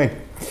 Fucking guy.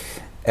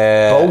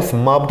 Both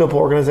mobbed up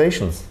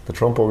organisations. The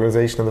Trump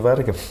organisation and the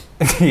Vatican.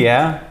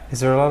 Yeah? Is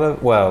there a lot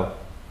of...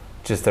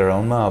 just their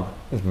own mob.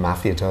 There's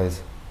mafia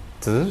ties.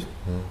 Does it?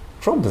 Yeah.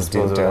 Trump has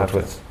dealt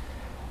with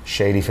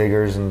shady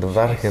figures, and the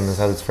Vatican has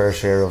had its fair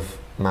share of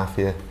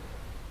mafia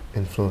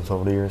influence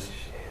over the years.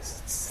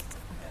 Jeez,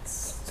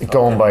 it's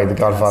going by The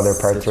Godfather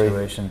Part 3.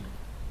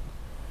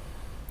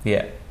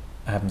 Yeah,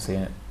 I haven't seen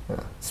it.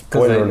 Yeah.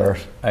 Spoiler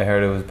alert. I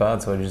heard it was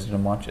bad, so I just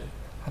didn't watch it.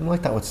 I don't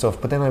like that with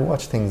stuff, but then I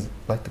watch things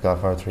like The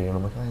Godfather 3 and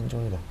I'm like, I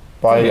enjoy that.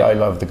 But I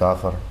love The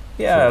Godfather.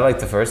 Yeah, I like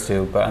the first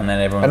two, and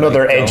then everyone...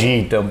 Another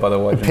edgy don't bother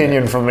watching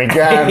opinion from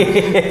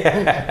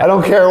McGann. I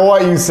don't care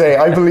what you say.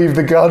 I believe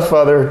The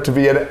Godfather to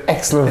be an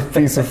excellent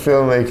piece of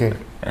filmmaking.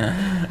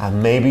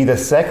 And maybe the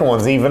second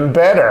one's even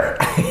better.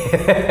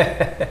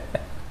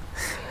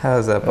 How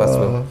is that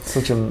possible?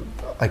 Such an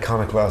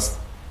iconoclast.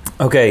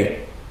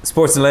 Okay,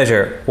 sports and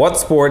leisure. What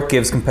sport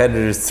gives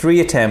competitors 3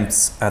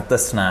 attempts at the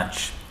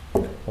snatch?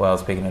 Well,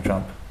 speaking of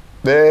Trump.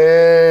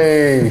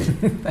 Hey!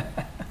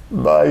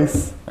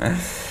 Nice.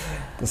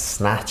 The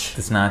snatch.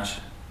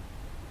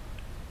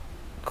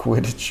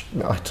 Quidditch.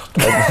 No, I don't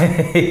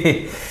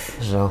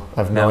know. I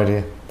have no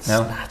idea.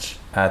 Snatch.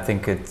 I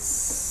think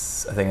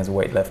it's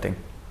weightlifting.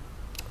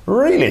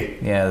 Really?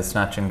 Yeah, the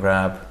snatch and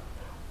grab.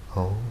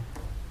 Oh.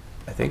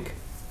 I think.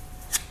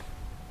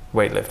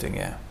 Weightlifting,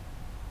 yeah.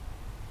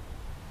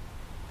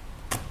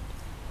 Do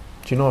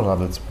you know a lot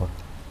about sport?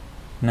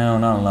 No,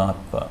 not a lot,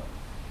 but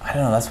I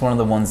don't know. That's one of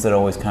the ones that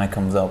always kind of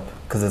comes up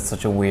because it's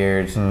such a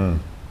weird...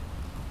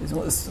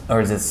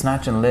 Or is it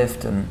snatch and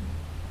lift and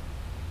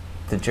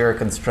the jerk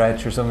and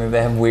stretch or something?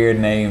 They have weird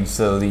names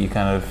so that you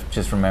kind of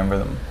just remember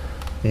them.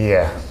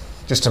 Yeah,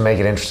 just to make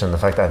it interesting. The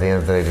fact that at the end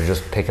of the day they're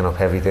just picking up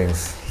heavy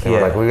things. They were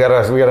like, we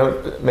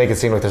gotta make it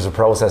seem like there's a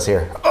process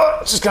here. Oh,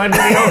 it's just kind of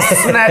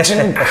snatch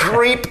and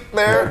creep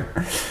there.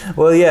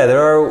 Well, yeah,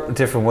 there are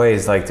different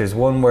ways. Like there's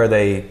one where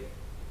they,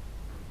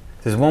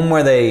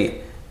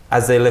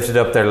 as they lifted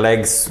up, their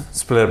legs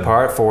split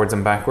apart forwards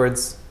and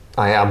backwards.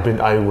 I've been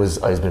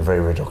very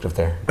reductive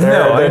there.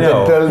 I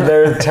know.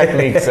 Their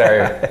techniques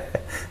are...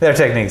 Their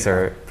techniques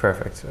are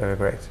perfect. They're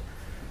great.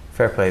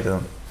 Fair play to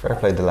them. Fair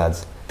play to the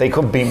lads. They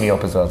could beat me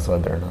up as well, so I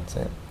better not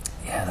say it.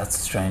 Yeah, that's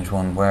a strange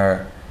one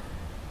where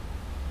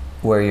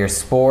your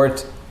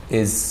sport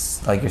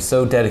is... Like, you're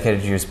so dedicated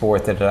to your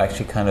sport that it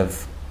actually kind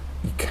of...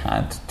 You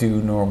can't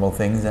do normal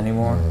things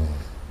anymore.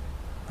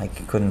 Like,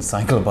 you couldn't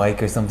cycle a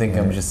bike or something.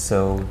 I'm just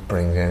so...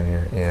 Bring down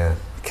your... Yeah.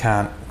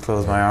 Can't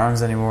close my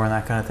arms anymore and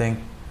that kind of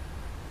thing.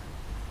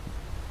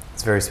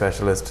 It's very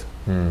specialist.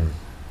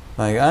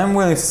 Like, I'm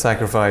willing to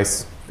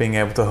sacrifice being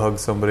able to hug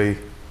somebody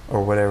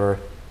or whatever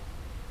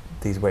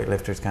these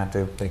weightlifters can't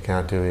do. They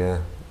can't do,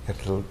 yeah.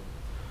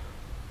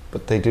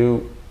 But they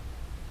do.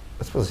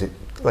 I suppose,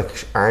 like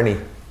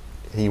Arnie,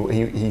 he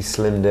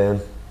slimmed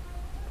down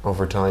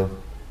over time.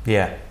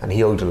 Yeah. And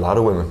he hugged a lot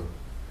of women.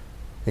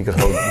 He could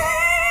hug.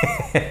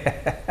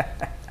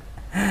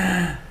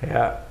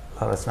 Yeah,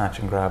 a lot of snatch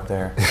and grab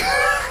there.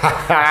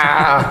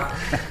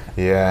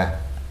 Yeah.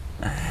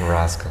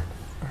 Rascal.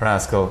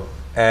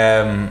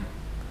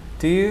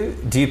 Do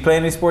you play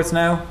any sports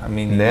now? I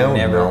mean, No.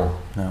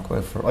 No.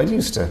 I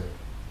used to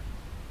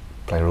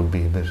play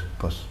rugby a bit,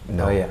 but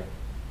no. Oh yeah.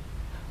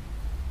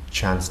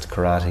 Chanced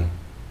karate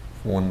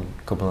for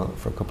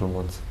a couple of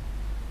months.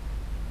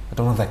 I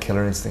don't have that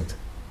killer instinct.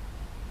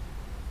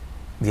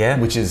 Yeah,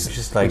 which is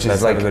just like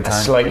a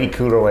slightly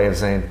cooler way of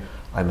saying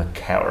I'm a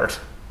coward.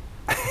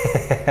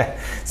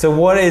 So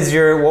what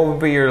would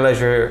be your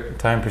leisure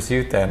time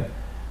pursuit then?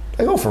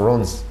 I go for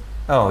runs.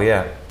 Oh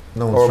yeah.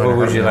 No one's trying to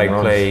would hurt you me on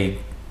runs. play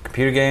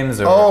computer games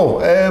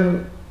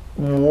or?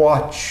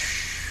 Watch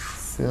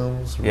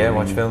films. Yeah,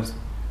 watch films.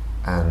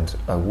 And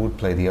I would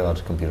play the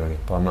odd computer game,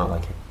 but I'm not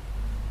like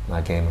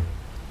a gamer.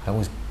 I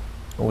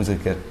always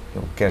get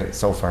it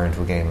so far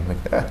into a game. I'm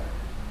like,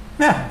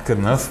 yeah, good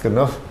enough. Good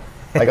enough.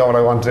 I got what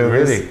I want to do.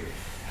 Really? You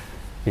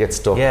get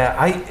stuck.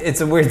 Yeah,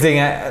 it's a weird thing.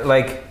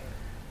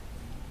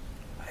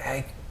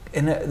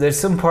 There's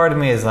some part of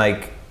me is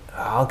like,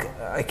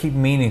 I keep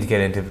meaning to get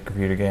into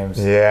computer games.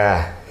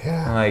 Yeah.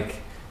 I'm like,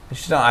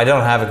 I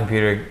don't have a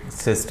computer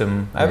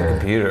system. I have a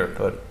computer,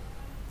 but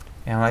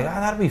I'm like,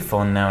 that'd be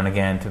fun now and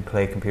again to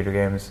play computer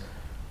games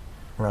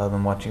rather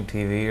than watching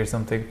TV or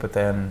something. But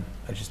then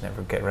I just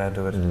never get around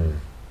to it.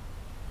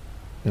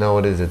 No,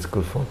 it is. It's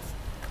good fun.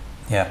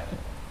 Yeah.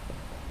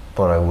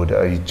 But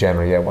I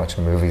generally watch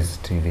movies,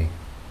 TV.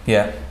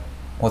 Yeah.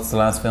 What's the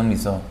last film you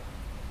saw?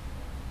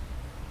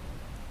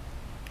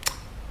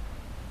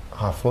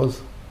 Hot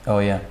Fuzz. Oh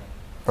yeah.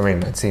 I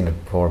mean, I'd seen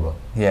it before, but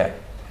yeah.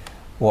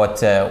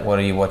 What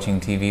are you watching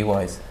TV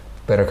wise?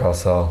 Better Call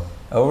Saul.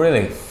 Oh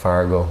really?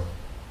 Fargo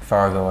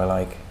I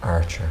like.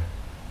 Archer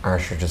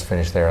just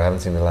finished there. I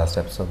haven't seen the last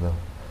episode though.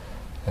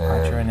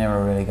 Archer I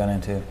never really got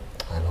into.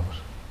 I love it.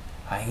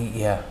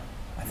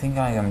 I think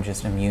I am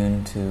just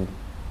immune to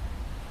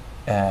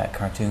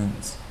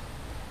cartoons.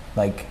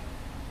 Like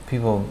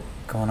people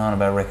going on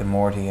about Rick and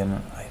Morty,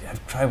 and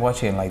I've tried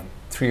watching it like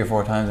 3 or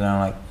 4 times, and I'm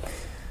like,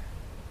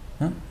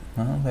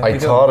 I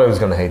thought I was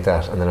going to hate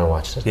that, and then I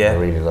watched it. Yeah. And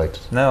I really liked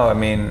it. No, I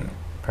mean,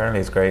 apparently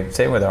it's great.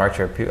 Same with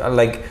Archer.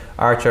 Like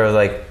Archer, I was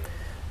like,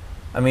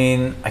 I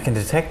mean, I can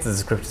detect that the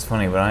script is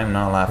funny, but I'm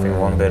not laughing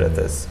one bit at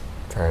this.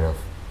 Fair enough.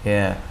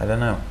 Yeah, I don't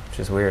know. It's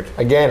just weird.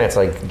 Again, it's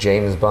like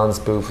James Bond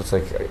spoof. It's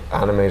like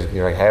animated.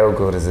 You're like, how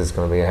good is this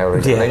going to be? How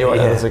original? And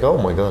then it's like, oh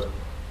my god.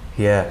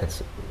 Yeah.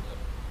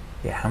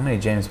 How many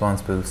James Bond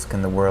spoofs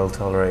can the world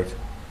tolerate?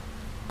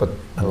 But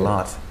a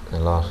lot.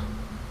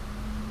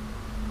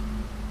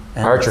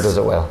 And Archer does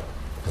it well.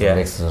 He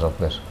mixes it up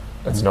a bit.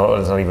 It's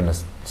not even a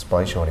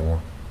spy show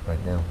anymore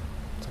right now.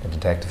 It's like a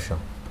detective show.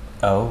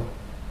 Oh.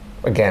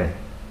 Again,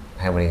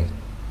 how many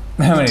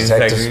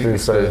detective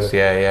spoofs?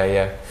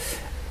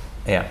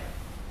 Yeah.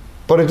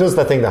 But it does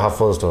that thing that Hot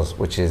Fuzz does,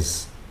 which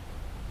is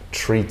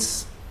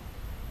treats.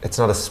 It's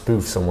not a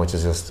spoof so much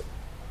as just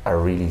a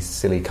really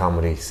silly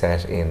comedy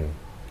set in.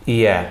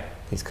 Yeah.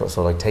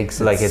 So like takes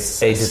it like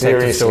it's a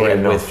detective story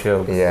enough. With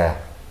jokes. Yeah.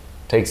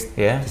 Takes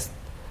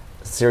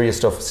serious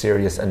stuff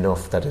serious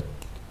enough that it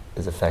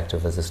is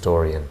effective as a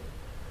story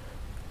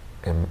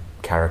and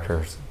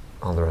characters,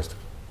 all the rest of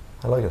it.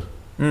 I like it.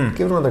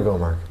 Give it another go,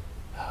 Mark.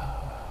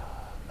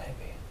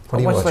 Maybe. I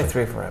watched like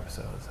 3 or 4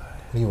 episodes.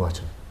 What are you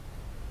watching?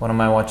 What am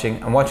I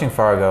watching? I'm watching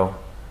Fargo,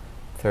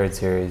 3rd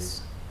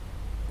series.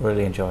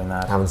 Really enjoying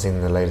that. I haven't seen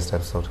the latest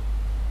episode.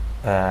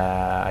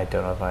 I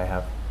don't know if I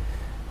have.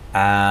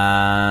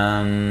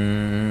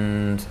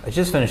 And I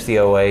just finished the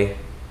OA.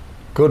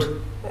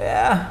 Good.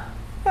 Yeah,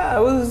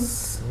 it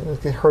was.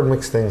 I heard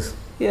mixed things.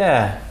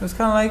 Yeah, it was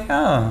kind of like,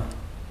 oh,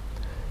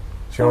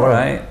 sure.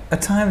 Right.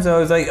 At times I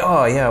was like,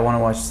 oh yeah, I want to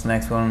watch the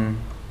next one.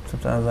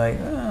 Sometimes I was like,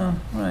 oh,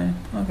 right,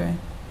 okay.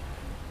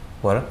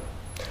 What?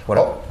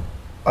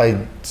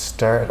 I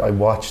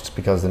watched,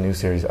 because the new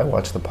series, I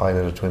watched the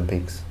pilot of Twin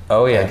Peaks.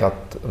 Oh yeah. I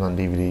got them on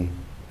DVD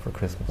for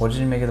Christmas. What did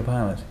you make of the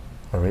pilot?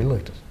 I really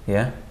liked it.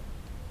 Yeah?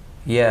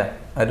 Yeah,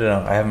 I don't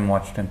know. I haven't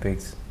watched Twin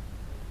Peaks.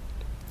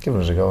 Give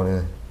it a go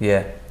anyway.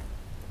 Yeah.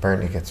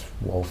 Apparently it gets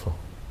woeful.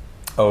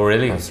 Oh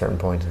really? At a certain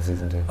point in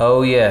season 2.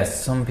 Oh yeah,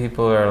 some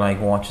people are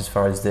like, watch as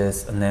far as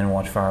this and then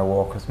watch Fire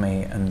Walk with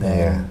Me and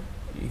then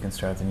you can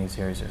start the new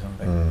series or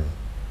something.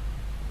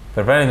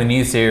 But apparently the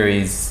new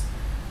series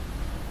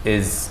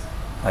is,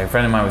 like, a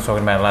friend of mine was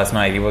talking about it last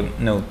night. He wasn't,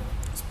 no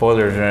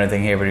spoilers or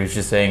anything here, but he was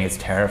just saying it's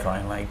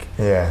terrifying. Like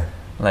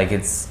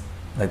it's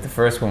like the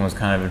first one was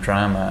kind of a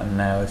drama, and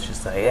now it's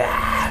just like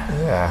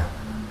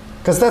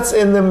because that's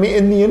in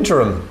the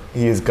interim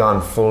he has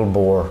gone full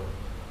bore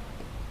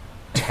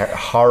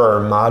horror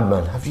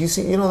madman. Have you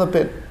seen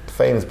the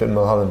famous bit in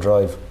Mulholland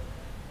Drive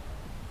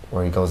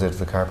where he goes out to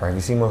the car park? Have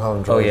you seen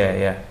Mulholland Drive? Oh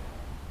yeah.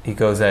 He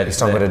goes out. He's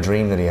talking about a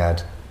dream that he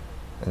had,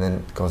 and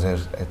then goes out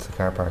to the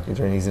car park.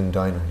 He's in a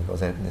diner. He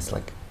goes out, and this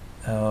like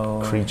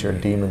creature,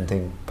 demon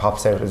thing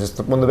pops out. It's just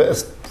one of the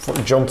best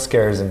jump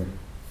scares in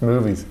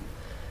movies.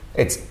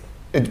 It's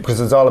because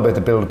it's all about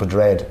the build-up of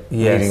dread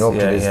leading up to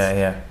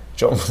this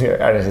jump,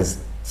 and it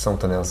is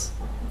something else.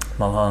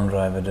 Mulholland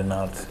Drive I did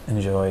not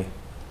enjoy.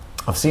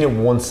 I've seen it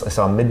once. I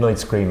saw a midnight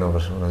screening of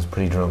it when I was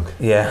pretty drunk.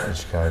 Yeah, in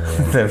Chicago.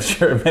 I'm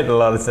sure it made a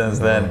lot of sense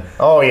then.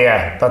 Oh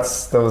yeah,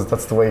 that's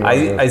the way.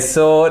 I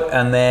saw it,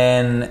 and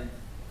then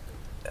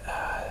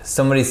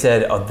somebody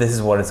said, "Oh, this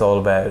is what it's all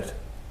about,"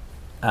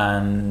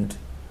 and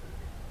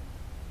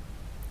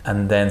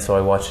then so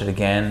I watched it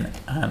again,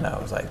 and I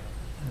was like,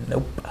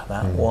 "Nope,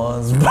 that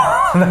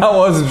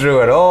wasn't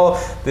true at all.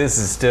 This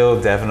is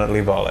still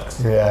definitely bollocks."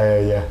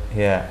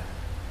 Yeah.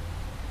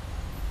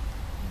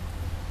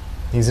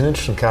 He's an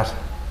interesting cat.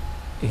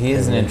 He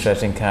is an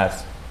interesting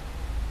cat.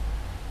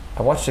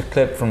 I watched a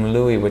clip from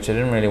Louis, which I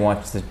didn't really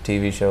watch the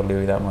TV show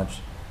Louis that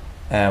much,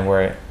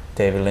 where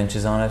David Lynch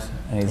is on it,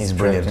 and he's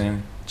brilliant.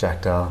 Him.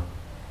 Jack Dahl.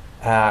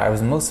 I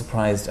was most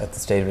surprised at the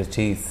state of his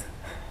teeth.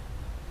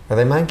 Are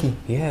they manky?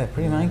 Yeah,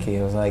 pretty manky.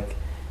 I was like,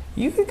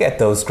 you could get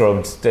those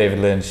scrubbed, David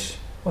Lynch.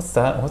 What's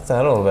that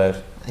all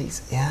about?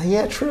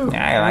 True.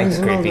 I like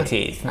the creepy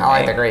teeth. I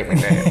like the creepy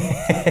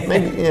teeth.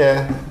 Maybe,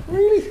 yeah.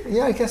 Really?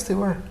 Yeah, I guess they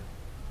were.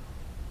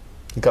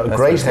 He got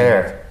great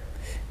hair.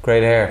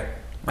 Great hair.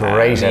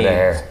 Great head of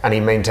hair. And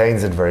he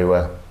maintains it very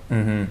well.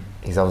 Mm-hmm.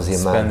 He's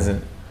obviously a man.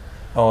 Spends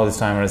all his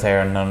time on his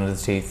hair and none of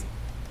his teeth.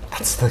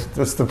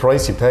 That's the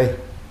price you pay.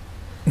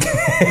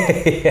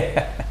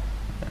 Yeah.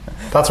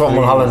 That's what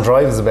Mulholland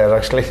Drive is about,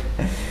 actually.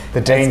 The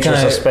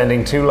dangers of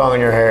spending too long on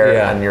your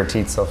hair and your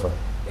teeth suffer.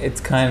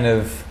 It's kind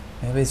of,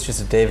 maybe it's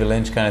just a David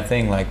Lynch kind of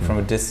thing. Like from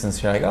a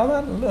distance, you're like,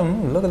 "Oh,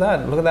 look at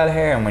that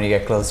hair," and when you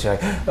get close, you're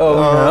like, "Oh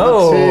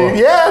no,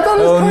 yeah, that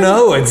is." Oh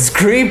no, it's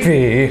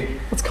creepy.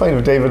 That's kind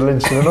of David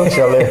Lynch in a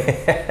nutshell,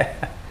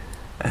 there.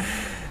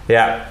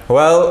 Yeah.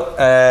 Well,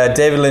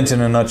 David Lynch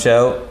in a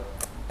nutshell.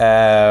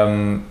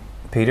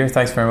 Peter,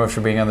 thanks very much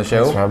for being on the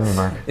show. Thanks for having me,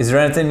 Mark. Is there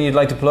anything you'd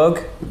like to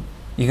plug?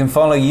 You can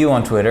follow you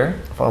on Twitter.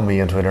 Follow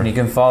me on Twitter. And you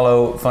can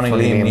follow Funny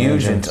Liam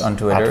Nugent on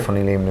Twitter. At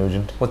Funny Liam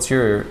Nugent. What's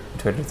your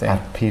Twitter thing?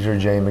 At Peter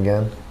J.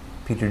 McGann.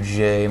 Peter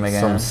J. McGann.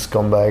 Some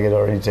scumbag had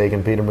already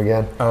taken Peter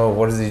McGann. Oh,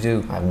 what does he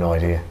do? I have no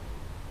idea.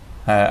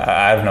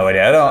 I have no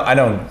idea. I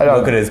don't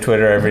look at his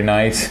Twitter every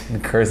night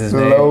and curse his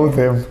name. Loathe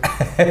him.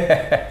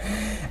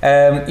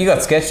 You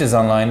got sketches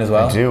online as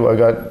well. I do.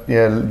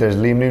 There's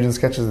Liam Nugent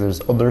sketches.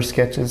 There's other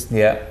sketches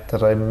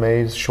that I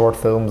made. Short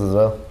films as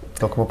well.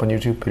 Look them up on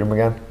YouTube. Peter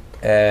McGann.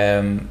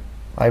 I'm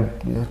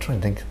trying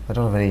to think. I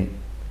don't have any.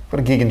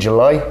 Got a gig in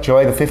July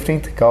the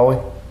 15th,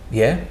 Galway.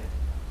 Yeah,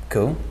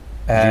 cool.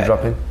 Did you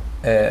drop in?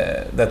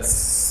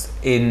 That's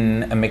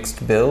in a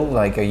mixed bill.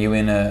 Like, are you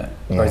in or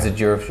is it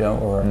your show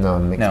or no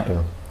mixed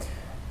bill?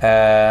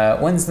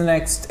 When's the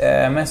next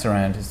mess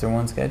around? Is there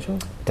one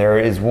scheduled? There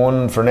is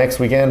one for next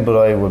weekend, but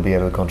I will be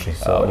out of the country,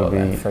 so it'll be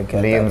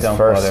Liam's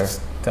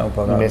first. Don't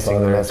bother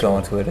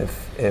going to it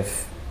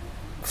if.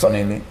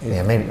 Funny, maybe.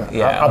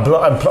 Yeah, I'll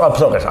plug it.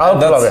 I'll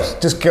plug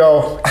it. Just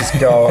go.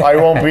 I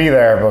won't be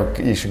there, but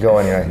you should go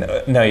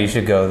anyway. No, you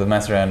should go. The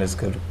mess around is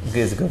good.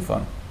 Is a good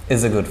fun.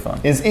 Is that good of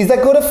fun? Is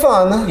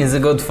a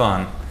good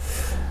fun.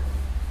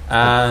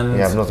 And I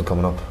have nothing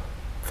coming up.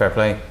 Fair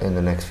play. In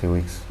the next few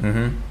weeks,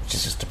 which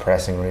is just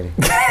depressing, really.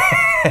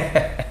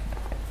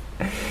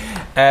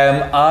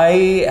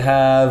 I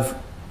have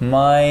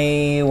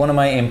one of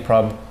my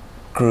improv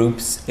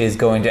groups is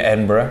going to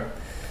Edinburgh.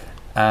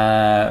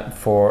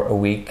 For a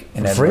week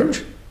in Edinburgh.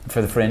 Fringe?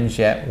 For the Fringe,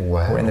 yeah.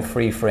 Wow. We're in the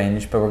free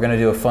Fringe, but we're going to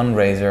do a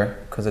fundraiser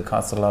because it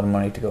costs a lot of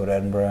money to go to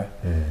Edinburgh.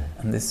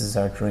 And this is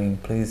our dream.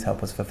 Please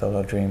help us fulfill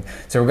our dream.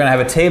 So we're going to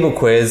have a table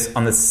quiz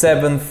on the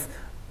 7th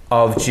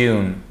of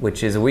June,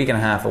 which is a week and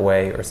a half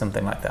away or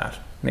something like that.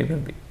 Maybe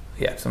it'll be,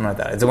 something like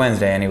that. It's a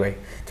Wednesday anyway,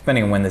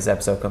 depending on when this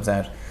episode comes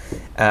out.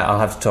 I'll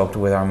have to talk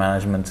with our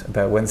management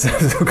about when this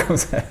episode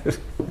comes out.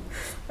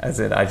 That's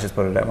it. I just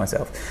put it out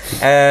myself.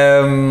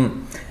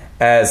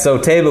 So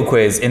table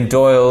quiz in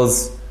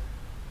Doyle's,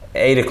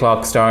 8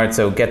 o'clock start,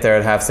 so get there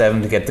at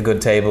 7:30 to get the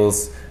good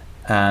tables,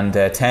 and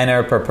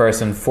tenner per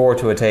person, 4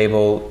 to a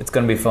table. It's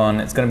going to be fun.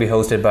 It's going to be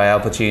hosted by Al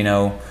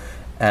Pacino.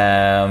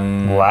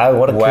 Wow,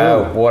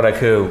 what a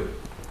coup.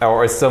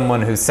 Or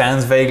someone who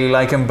sounds vaguely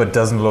like him but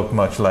doesn't look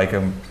much like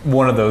him.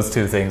 One of those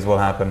two things will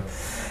happen.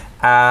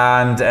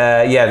 And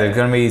there's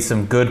going to be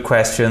some good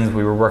questions.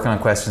 We were working on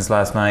questions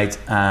last night,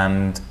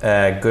 and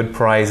good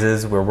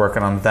prizes. We're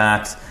working on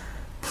that.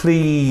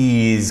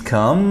 Please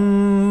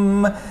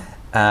come.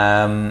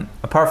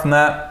 Apart from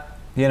that,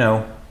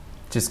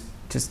 just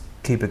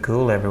keep it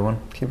cool, everyone.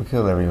 Keep it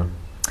cool, everyone.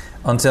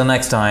 Until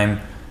next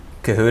time,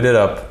 Cahoot it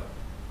up.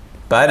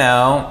 Bye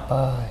now.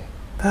 Bye.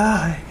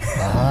 Bye.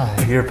 Bye.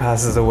 Peter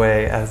passes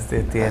away at the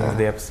end of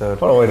the episode.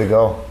 What a way to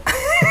go.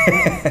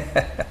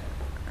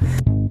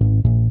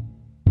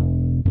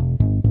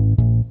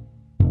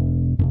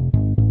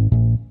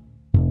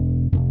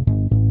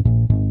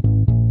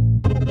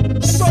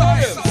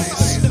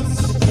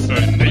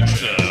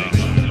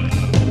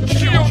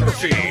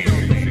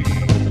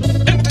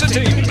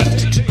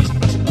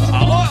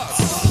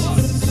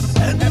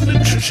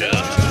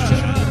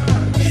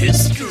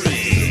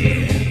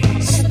 History,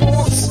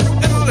 sports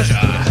and leisure.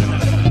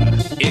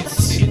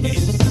 It's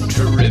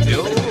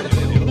review.